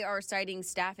 They are citing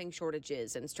staffing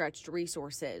shortages and stretched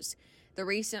resources. The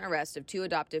recent arrest of 2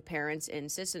 adoptive parents in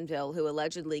Sissonville who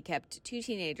allegedly kept 2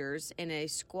 teenagers in a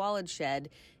squalid shed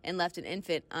and left an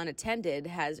infant unattended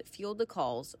has fueled the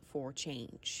calls for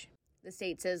change. The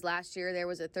state says last year there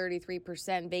was a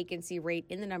 33% vacancy rate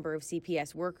in the number of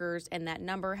CPS workers, and that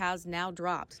number has now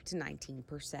dropped to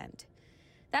 19%.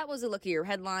 That was a look at your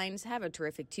headlines. Have a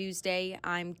terrific Tuesday.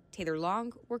 I'm Taylor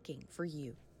Long, working for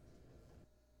you.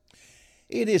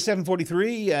 It is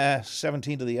 7:43,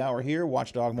 17 to the hour here,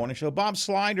 Watchdog Morning Show. Bob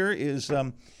Slider is,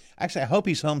 actually, I hope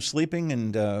he's home sleeping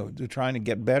and trying to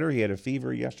get better. He had a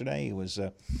fever yesterday. He was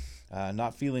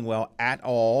not feeling well at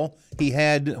all. He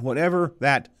had whatever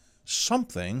that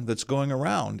something that's going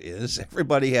around is.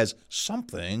 Everybody has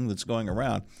something that's going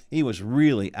around. He was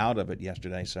really out of it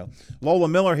yesterday. So Lola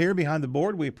Miller here behind the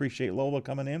board. We appreciate Lola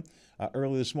coming in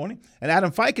early this morning. And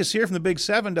Adam Fike is here from the Big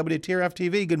 7,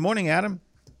 WTRF-TV. Good morning, Adam.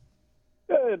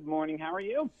 Good morning. How are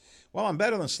you? Well, I'm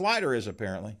better than Slider is,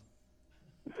 apparently.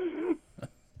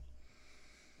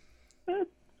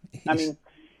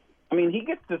 I mean, he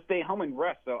gets to stay home and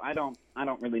rest, so I don't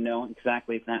really know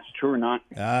exactly if that's true or not.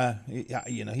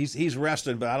 He's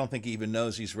rested, but I don't think he even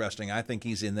knows he's resting. I think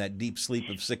he's in that deep sleep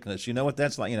of sickness. You know what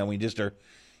that's like? We just are,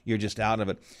 you're just out of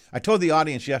it. I told the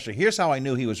audience yesterday, here's how I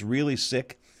knew he was really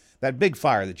sick. That big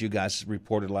fire that you guys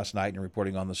reported last night and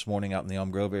reporting on this morning out in the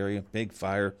Elm Grove area, big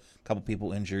fire, a couple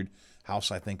people injured.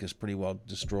 House, I think, is pretty well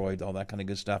destroyed, all that kind of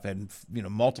good stuff. And,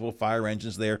 multiple fire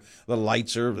engines there. The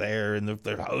lights are there and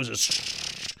the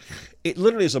hoses. It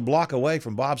literally is a block away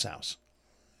from Bob's house.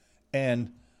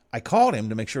 And I called him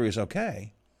to make sure he was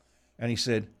okay. And he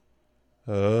said,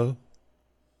 "Oh."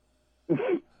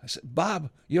 I said, "Bob,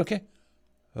 you okay?"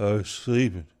 "I was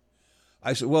sleeping."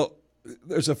 I said, "Well,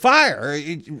 there's a fire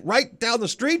right down the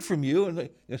street from you." And he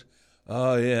goes,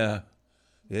 "Oh, yeah.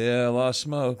 Yeah, a lot of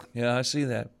smoke. Yeah, I see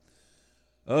that.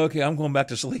 Okay, I'm going back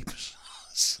to sleep."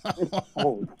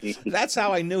 So, that's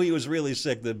how I knew he was really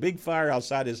sick. The big fire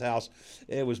outside his house,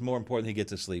 it was more important he get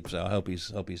to sleep. So I hope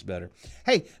he's better.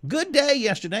 Hey, good day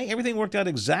yesterday. Everything worked out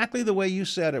exactly the way you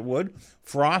said it would.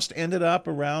 Frost ended up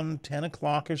around 10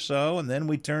 o'clock or so, and then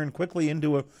we turned quickly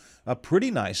into a pretty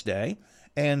nice day.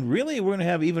 And really, we're going to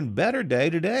have an even better day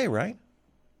today, right?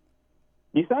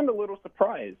 You sound a little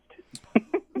surprised.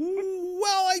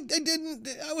 Well, I didn't.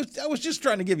 I was just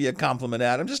trying to give you a compliment,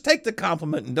 Adam. Just take the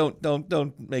compliment and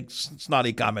don't make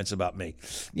snotty comments about me.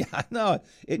 Yeah, no.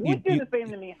 You do the same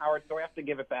to me, Howard. So I have to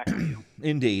give it back to you.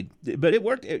 Indeed, but it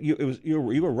worked. You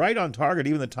were right on target.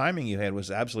 Even the timing you had was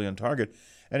absolutely on target.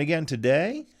 And again,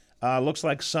 today looks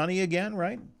like sunny again,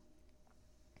 right?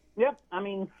 Yep. I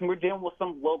mean, we're dealing with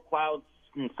some low clouds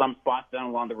in some spots down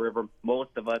along the river.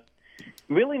 Most of us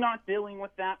really not dealing with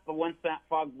that, but once that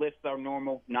fog lifts our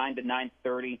normal 9 to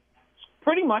 9:30, it's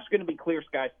pretty much going to be clear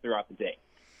skies throughout the day.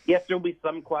 Yes, there'll be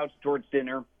some clouds towards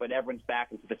dinner, but everyone's back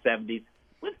into the 70s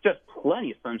with just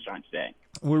plenty of sunshine today.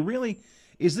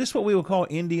 Is this what we would call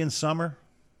Indian summer?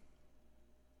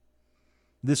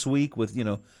 This week with,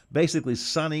 basically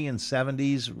sunny and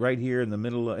 70s right here in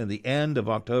the end of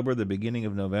October, the beginning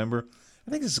of November.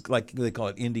 I think it's like they call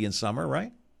it Indian summer,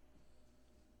 right?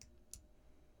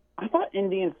 I thought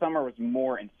Indian summer was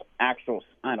more in actual.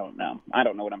 I don't know. I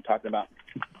don't know what I'm talking about.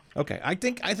 Okay, I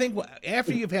think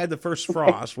after you've had the first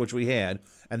frost, which we had,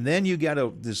 and then you get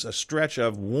a stretch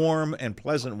of warm and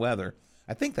pleasant weather,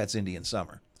 I think that's Indian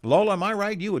summer. Lola, am I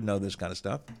right? You would know this kind of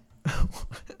stuff.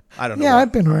 I don't know. Yeah,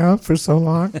 I've been around for so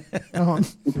long.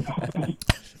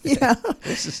 Yeah,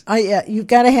 you've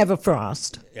got to have a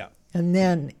frost. Yeah. And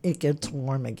then it gets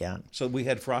warm again. So we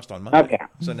had frost on Monday. Okay.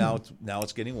 So now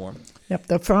it's getting warm. Yep,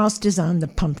 the frost is on the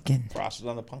pumpkin. Frost is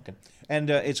on the pumpkin. And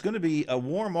it's going to be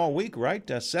warm all week, right?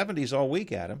 70s all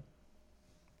week, Adam.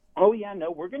 Oh, yeah,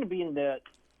 no, we're going to be in the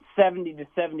 70 to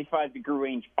 75 degree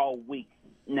range all week.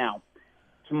 Now,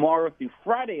 tomorrow through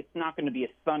Friday, it's not going to be as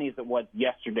sunny as it was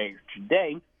yesterday or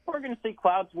today. We're going to see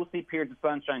clouds. We'll see periods of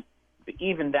sunshine. But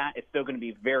even that is still going to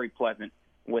be very pleasant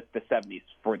with the 70s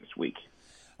for this week.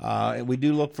 We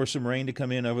do look for some rain to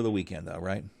come in over the weekend, though,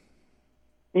 right?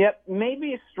 Yep,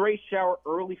 maybe a stray shower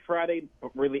early Friday,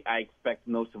 but really I expect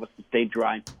most of us to stay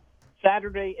dry.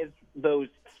 Saturday is those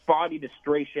spotty to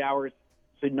stray showers,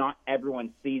 so not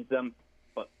everyone sees them,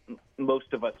 but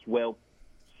most of us will.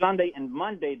 Sunday and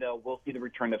Monday, though, we'll see the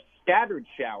return of scattered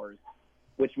showers,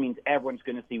 which means everyone's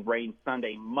going to see rain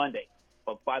Sunday and Monday.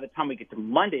 But by the time we get to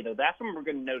Monday, though, that's when we're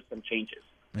going to notice some changes.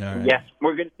 Right. Yes,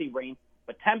 we're going to see rain,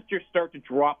 but temperatures start to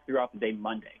drop throughout the day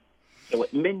Monday. So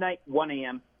at midnight, 1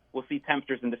 a.m., we'll see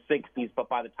temperatures in the 60s, but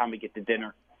by the time we get to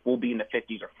dinner, we'll be in the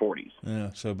 50s or 40s.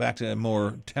 Yeah, so back to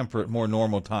more temperate, more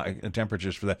normal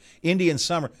temperatures for that. Indian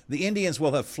summer. The Indians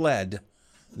will have fled.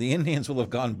 The Indians will have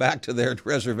gone back to their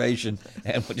reservation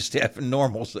and we'll just have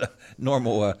normal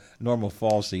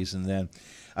fall season then.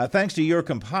 Thanks to your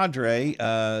compadre,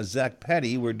 Zach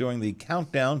Petty, we're doing the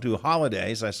countdown to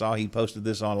holidays. I saw he posted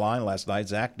this online last night.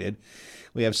 Zach did.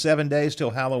 We have 7 days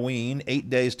till Halloween, 8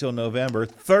 days till November,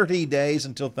 30 days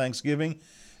until Thanksgiving,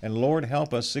 and Lord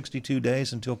help us, 62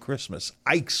 days until Christmas.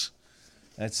 Yikes.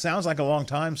 It sounds like a long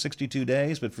time, 62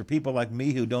 days, but for people like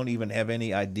me who don't even have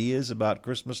any ideas about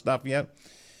Christmas stuff yet,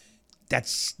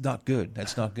 that's not good.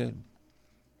 That's not good.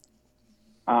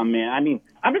 Man, I mean,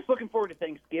 I'm just looking forward to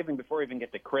Thanksgiving before we even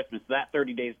get to Christmas. That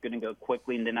 30 days is going to go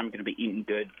quickly, and then I'm going to be eating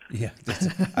good. Yeah.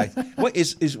 What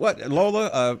is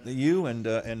Lola, you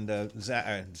and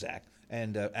Zach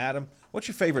and Adam, what's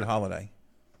your favorite holiday?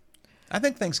 I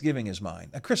think Thanksgiving is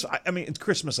mine. It's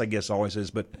Christmas, I guess, always is,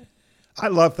 but I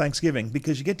love Thanksgiving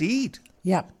because you get to eat.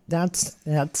 Yep,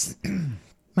 that's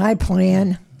my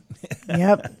plan.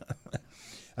 Yep.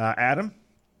 Adam?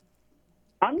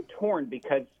 I'm torn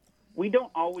because we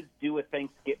don't always do a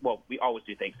Thanksgiving. Well, we always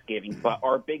do Thanksgiving, but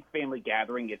our big family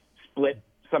gathering is split.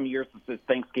 Some years it's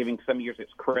Thanksgiving, some years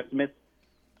it's Christmas.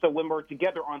 So when we're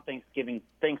together on Thanksgiving's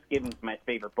my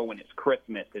favorite. But when it's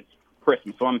Christmas, it's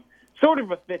Christmas. So I'm sort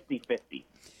of a 50-50.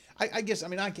 I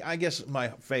guess my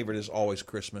favorite is always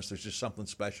Christmas. There's just something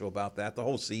special about that. The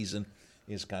whole season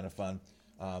is kind of fun.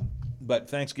 But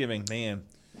Thanksgiving, man,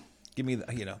 give me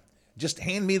just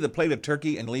hand me the plate of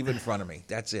turkey and leave it in front of me.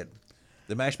 That's it.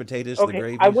 The mashed potatoes, the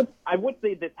gravy. I would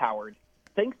say this, Howard.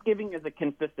 Thanksgiving is a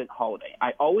consistent holiday.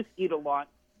 I always eat a lot,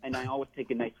 and I always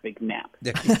take a nice big nap.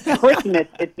 Christmas,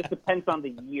 it just depends on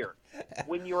the year.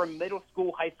 When you're a middle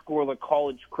school, high school, or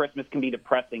college, Christmas can be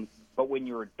depressing. But when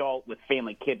you're an adult with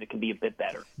family, kids, it can be a bit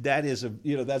better. That is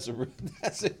that's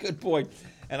a good point.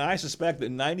 And I suspect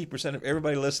that 90% of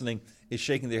everybody listening is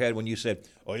shaking their head when you said,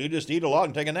 "Oh, you just eat a lot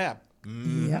and take a nap."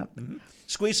 Yep.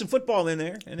 Squeeze some football in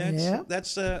there, and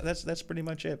that's pretty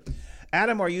much it.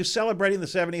 Adam, are you celebrating the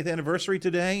 70th anniversary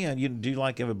today? And do you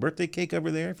have a birthday cake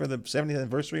over there for the 70th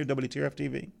anniversary of WTRF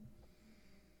TV?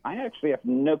 I actually have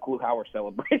no clue how we're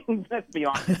celebrating. Let's be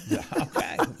honest.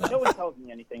 Okay. No one tells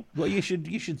me anything. Well, you should.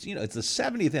 It's the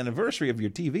 70th anniversary of your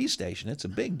TV station. It's a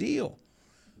big deal.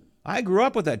 I grew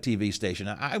up with that TV station.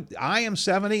 I am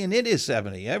 70, and it is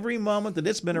 70. Every moment that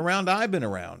it's been around, I've been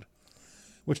around.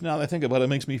 Which, now that I think about it,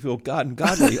 makes me feel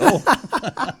godly old.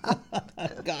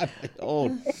 Godly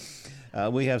old.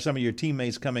 We have some of your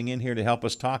teammates coming in here to help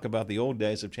us talk about the old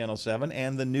days of Channel 7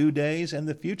 and the new days and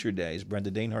the future days.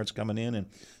 Brenda Danehart's coming in and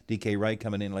DK Wright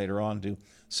coming in later on to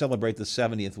celebrate the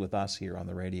 70th with us here on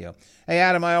the radio. Hey,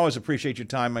 Adam, I always appreciate your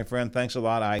time, my friend. Thanks a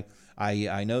lot.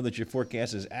 I know that your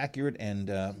forecast is accurate, and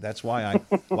that's why I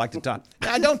like to talk.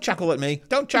 Now, don't chuckle at me.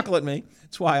 Don't chuckle at me.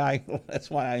 That's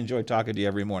why I enjoy talking to you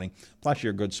every morning. Plus,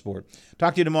 you're a good sport.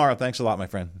 Talk to you tomorrow. Thanks a lot, my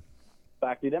friend.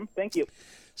 Back to them. Thank you.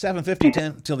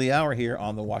 7:50 till the hour here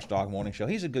on the Watchdog Morning Show.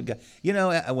 He's a good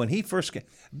guy. When he first came,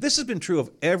 this has been true of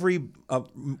every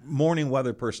morning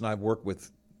weather person I've worked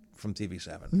with from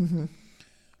TV7. Mm-hmm.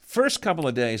 First couple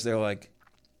of days, they're like,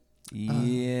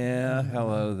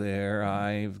 hello there.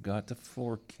 I've got the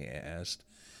forecast.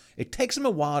 It takes them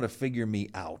a while to figure me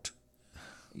out.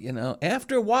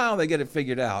 After a while, they get it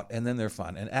figured out, and then they're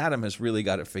fun. And Adam has really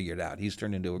got it figured out. He's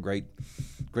turned into a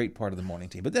great part of the morning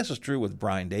team. But this is true with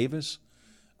Brian Davis,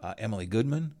 Emily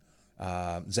Goodman,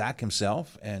 Zach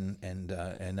himself, and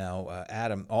now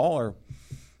Adam. All are,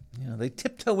 they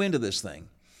tiptoe into this thing.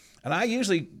 And I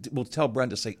usually will tell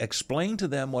Brenda, explain to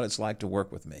them what it's like to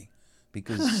work with me.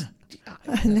 Because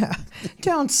no,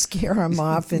 don't scare them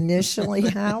off initially,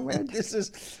 Howard.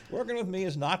 Working with me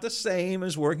is not the same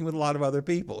as working with a lot of other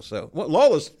people. So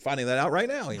Lola's finding that out right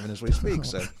now, even as we speak.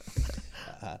 So,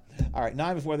 all right,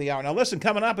 9 before the hour. Now listen,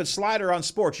 coming up, it's Slider on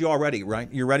Sports. You all ready, right?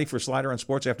 You're ready for Slider on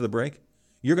Sports after the break?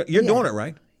 You're doing it,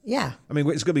 right? Yeah. I mean,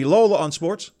 it's going to be Lola on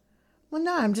Sports. Well,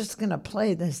 no, I'm just going to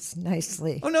play this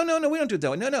nicely. Oh, no, we don't do it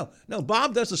that way. No,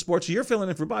 Bob does the sports, so you're filling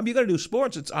in for Bob. You got to do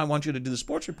sports. I want you to do the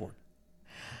sports report.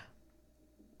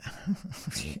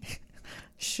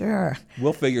 Sure.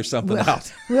 We'll figure something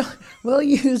out. We'll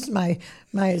use my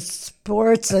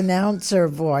sports announcer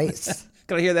voice.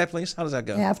 Can I hear that, please? How does that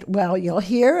go? You'll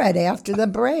hear it after the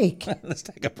break. Let's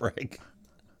take a break.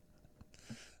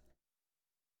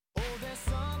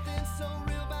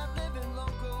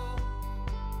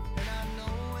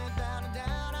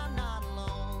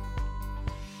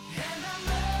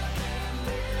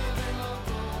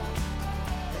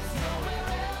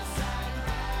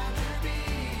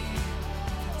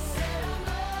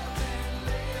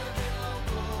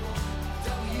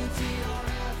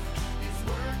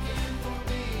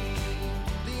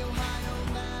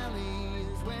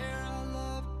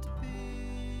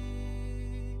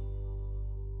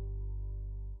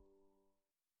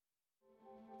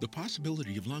 The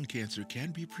possibility of lung cancer can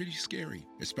be pretty scary,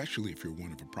 especially if you're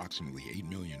one of approximately 8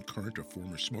 million current or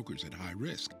former smokers at high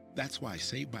risk. That's why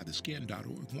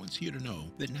SaveByTheScan.org wants you to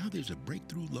know that now there's a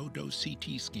breakthrough low-dose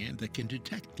CT scan that can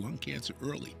detect lung cancer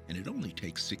early, and it only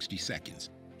takes 60 seconds.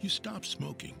 You stop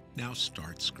smoking, now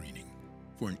start screening.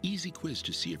 For an easy quiz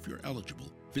to see if you're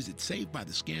eligible, visit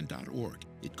SaveByTheScan.org.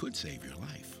 It could save your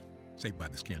life.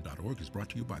 SaveByTheScan.org is brought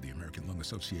to you by the American Lung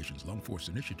Association's Lung Force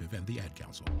Initiative and the Ad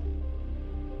Council.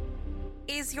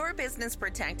 Is your business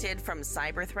protected from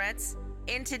cyber threats?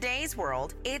 In today's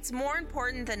world, it's more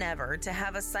important than ever to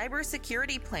have a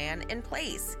cybersecurity plan in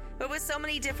place. But with so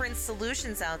many different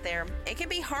solutions out there, it can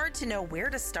be hard to know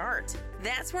where to start.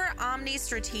 That's where Omni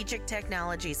Strategic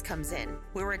Technologies comes in.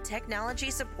 We're a technology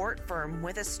support firm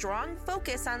with a strong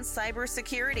focus on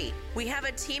cybersecurity. We have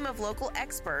a team of local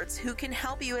experts who can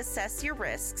help you assess your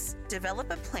risks,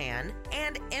 develop a plan,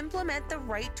 and implement the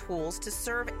right tools to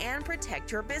serve and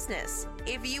protect your business.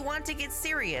 If you want to get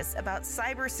serious about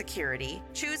cybersecurity,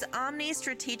 choose Omni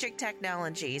Strategic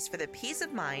Technologies for the peace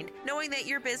of mind knowing that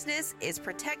your business is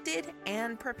protected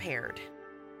and prepared.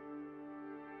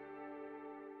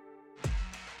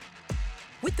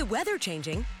 With the weather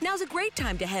changing, now's a great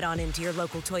time to head on into your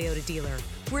local Toyota dealer,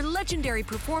 where legendary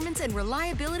performance and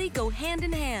reliability go hand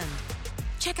in hand.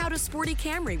 Check out a sporty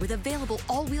Camry with available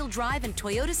all-wheel drive and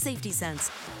Toyota Safety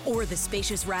Sense, or the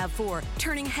spacious RAV4,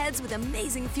 turning heads with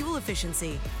amazing fuel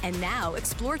efficiency. And now,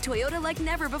 explore Toyota like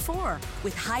never before,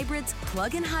 with hybrids,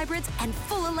 plug-in hybrids, and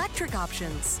full electric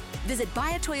options. Visit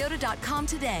buyatoyota.com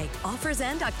today. Offers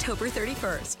end October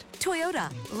 31st.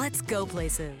 Toyota, let's go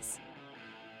places.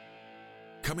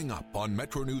 Coming up on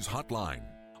Metro News Hotline.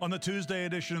 On the Tuesday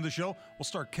edition of the show, we'll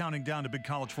start counting down to big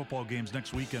college football games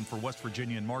next weekend for West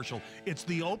Virginia and Marshall. It's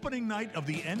the opening night of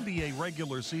the NBA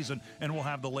regular season, and we'll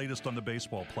have the latest on the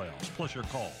baseball playoffs. Plus your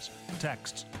calls,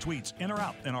 texts, tweets, in or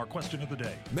out, and our question of the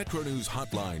day. Metro News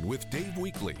Hotline with Dave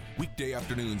Weekly. Weekday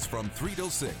afternoons from 3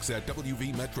 till 6 at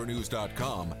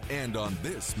WVMetroNews.com and on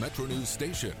this Metro News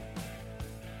station.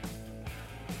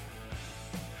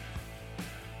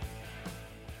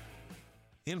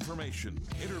 Information,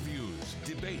 interviews,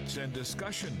 debates, and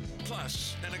discussion,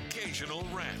 plus an occasional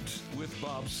rant with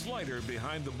Bob Slider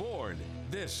behind the board.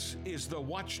 This is the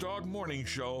Watchdog Morning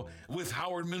Show with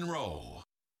Howard Monroe.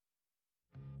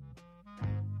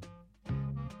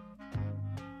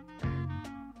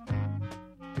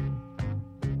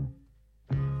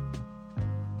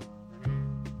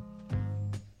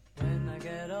 When I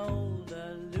get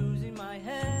older, losing my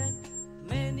head,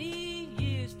 many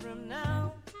years from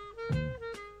now,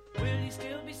 will you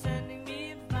still be sending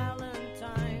me a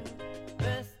Valentine?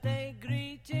 Birthday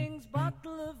greetings,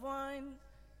 bottle of wine.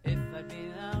 If I'd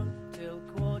been out till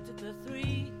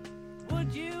 2:45,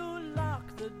 would you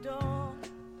lock the door?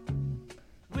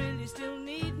 Will you still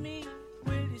need me?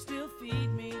 Will you still feed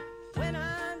me when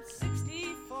I'm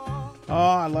 64? Oh,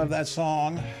 I love that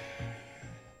song.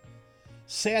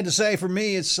 Sad to say for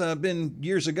me, it's been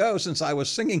years ago since I was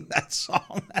singing that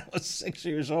song. I was 6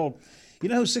 years old. You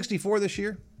know who's 64 this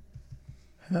year?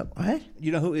 What?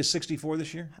 You know who is 64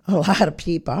 this year? A lot of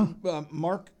people.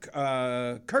 Mark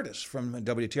Curtis from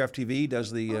WTRF-TV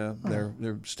does the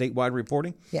their statewide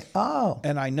reporting. Yeah. Oh.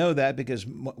 And I know that because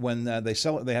when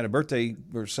they had a birthday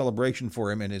or celebration for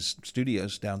him in his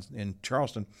studios down in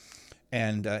Charleston,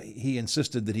 and he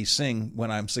insisted that he sing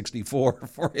 "When I'm 64"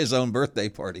 for his own birthday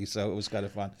party. So it was kind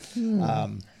of fun.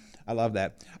 I love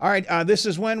that. All right, this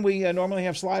is when we normally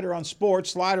have Slider on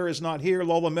sports. Slider is not here.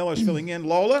 Lola Miller's filling in.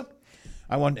 Lola,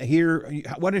 I want to hear,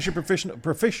 what is your professional Yeah,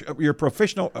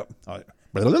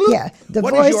 the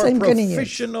what voice is your I'm going to use.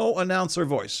 professional announcer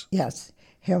voice? Yes,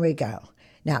 here we go.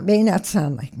 Now, it may not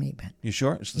sound like me, but You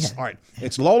sure? Yeah. All right.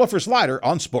 It's Lola for Slider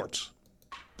on sports.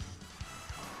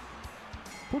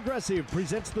 Progressive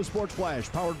presents the Sports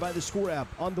Flash, powered by the Score app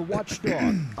on the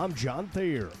Watchdog. I'm John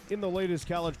Thayer. In the latest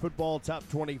college football top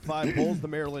 25 polls, the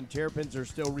Maryland Terrapins are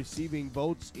still receiving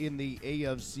votes in the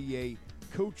AFCA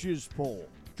coaches poll.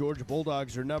 Georgia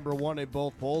Bulldogs are number one in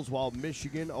both polls, while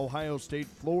Michigan, Ohio State,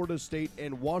 Florida State,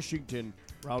 and Washington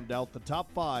round out the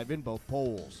top five in both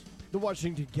polls. The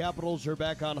Washington Capitals are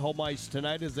back on home ice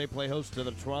tonight as they play host to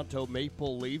the Toronto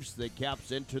Maple Leafs. The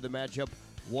Caps enter the matchup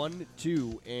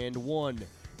 1-2-1.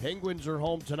 Penguins are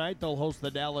home tonight. They'll host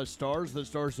the Dallas Stars. The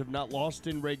Stars have not lost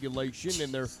in regulation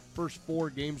in their first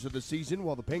 4 games of the season,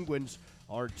 while the Penguins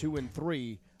are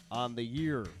 2-3 on the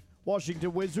year.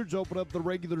 Washington Wizards open up the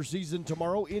regular season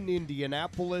tomorrow in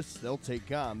Indianapolis. They'll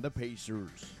take on the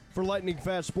Pacers. For lightning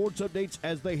fast sports updates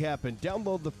as they happen,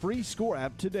 download the free Score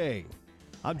app today.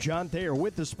 I'm John Thayer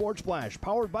with the Sports Flash,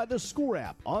 powered by the Score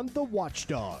app on the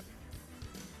Watchdog.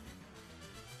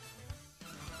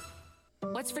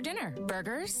 What's for dinner?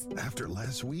 Burgers? After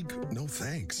last week, no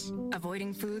thanks.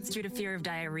 Avoiding foods due to fear of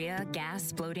diarrhea,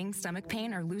 gas, bloating, stomach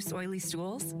pain, or loose, oily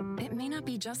stools? It may not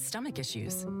be just stomach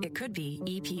issues. It could be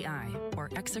EPI, or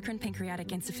exocrine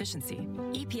pancreatic insufficiency.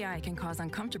 EPI can cause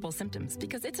uncomfortable symptoms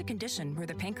because it's a condition where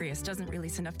the pancreas doesn't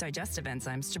release enough digestive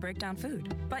enzymes to break down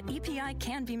food. But EPI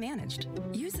can be managed.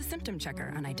 Use the symptom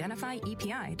checker on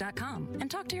identifyepi.com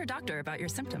and talk to your doctor about your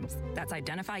symptoms. That's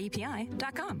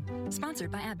identifyepi.com.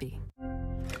 Sponsored by AbbVie.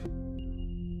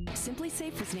 Simply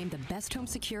Safe was named the best home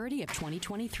security of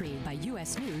 2023 by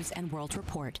U.S. News and World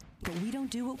Report. But we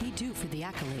don't do what we do for the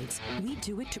accolades. We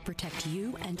do it to protect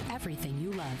you and everything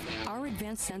you love. Our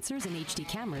advanced sensors and HD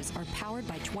cameras are powered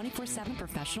by 24/7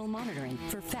 professional monitoring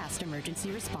for fast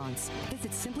emergency response.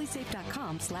 Visit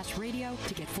simplysafe.com/radio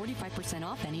to get 45%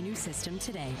 off any new system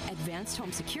today. Advanced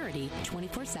home security,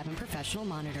 24/7 professional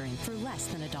monitoring for less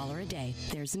than $1 a day.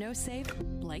 There's no safe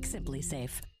like Simply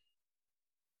Safe.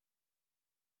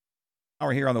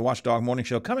 Hour here on the Watchdog Morning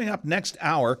Show. Coming up next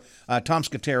hour, Tom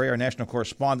Scuteri, our national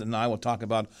correspondent, and I will talk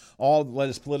about all the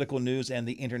latest political news and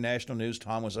the international news.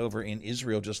 Tom was over in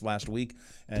Israel just last week,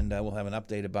 and we'll have an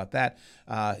update about that.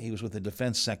 He was with the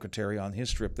defense secretary on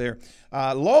his trip there.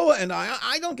 Lola and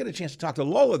I don't get a chance to talk to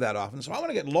Lola that often, so I want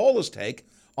to get Lola's take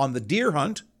on the deer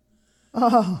hunt.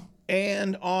 Oh.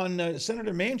 And on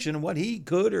Senator Manchin, what he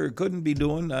could or couldn't be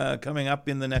doing coming up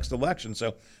in the next election.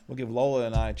 So we'll give Lola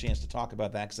and I a chance to talk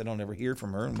about that because I don't ever hear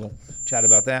from her, and we'll chat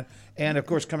about that. And, of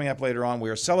course, coming up later on, we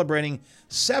are celebrating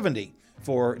 70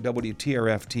 for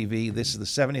WTRF TV. This is the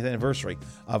 70th anniversary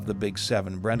of the Big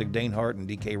Seven. Brenda Danehart and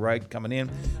DK Wright coming in.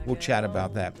 We'll chat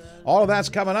about that. All of that's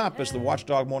coming up as the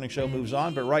Watchdog Morning Show moves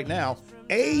on. But right now,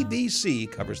 ABC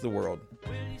covers the world.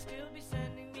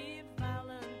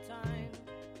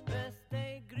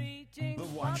 The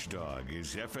Watchdog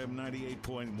is FM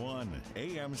 98.1,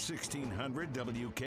 AM 1600 WK.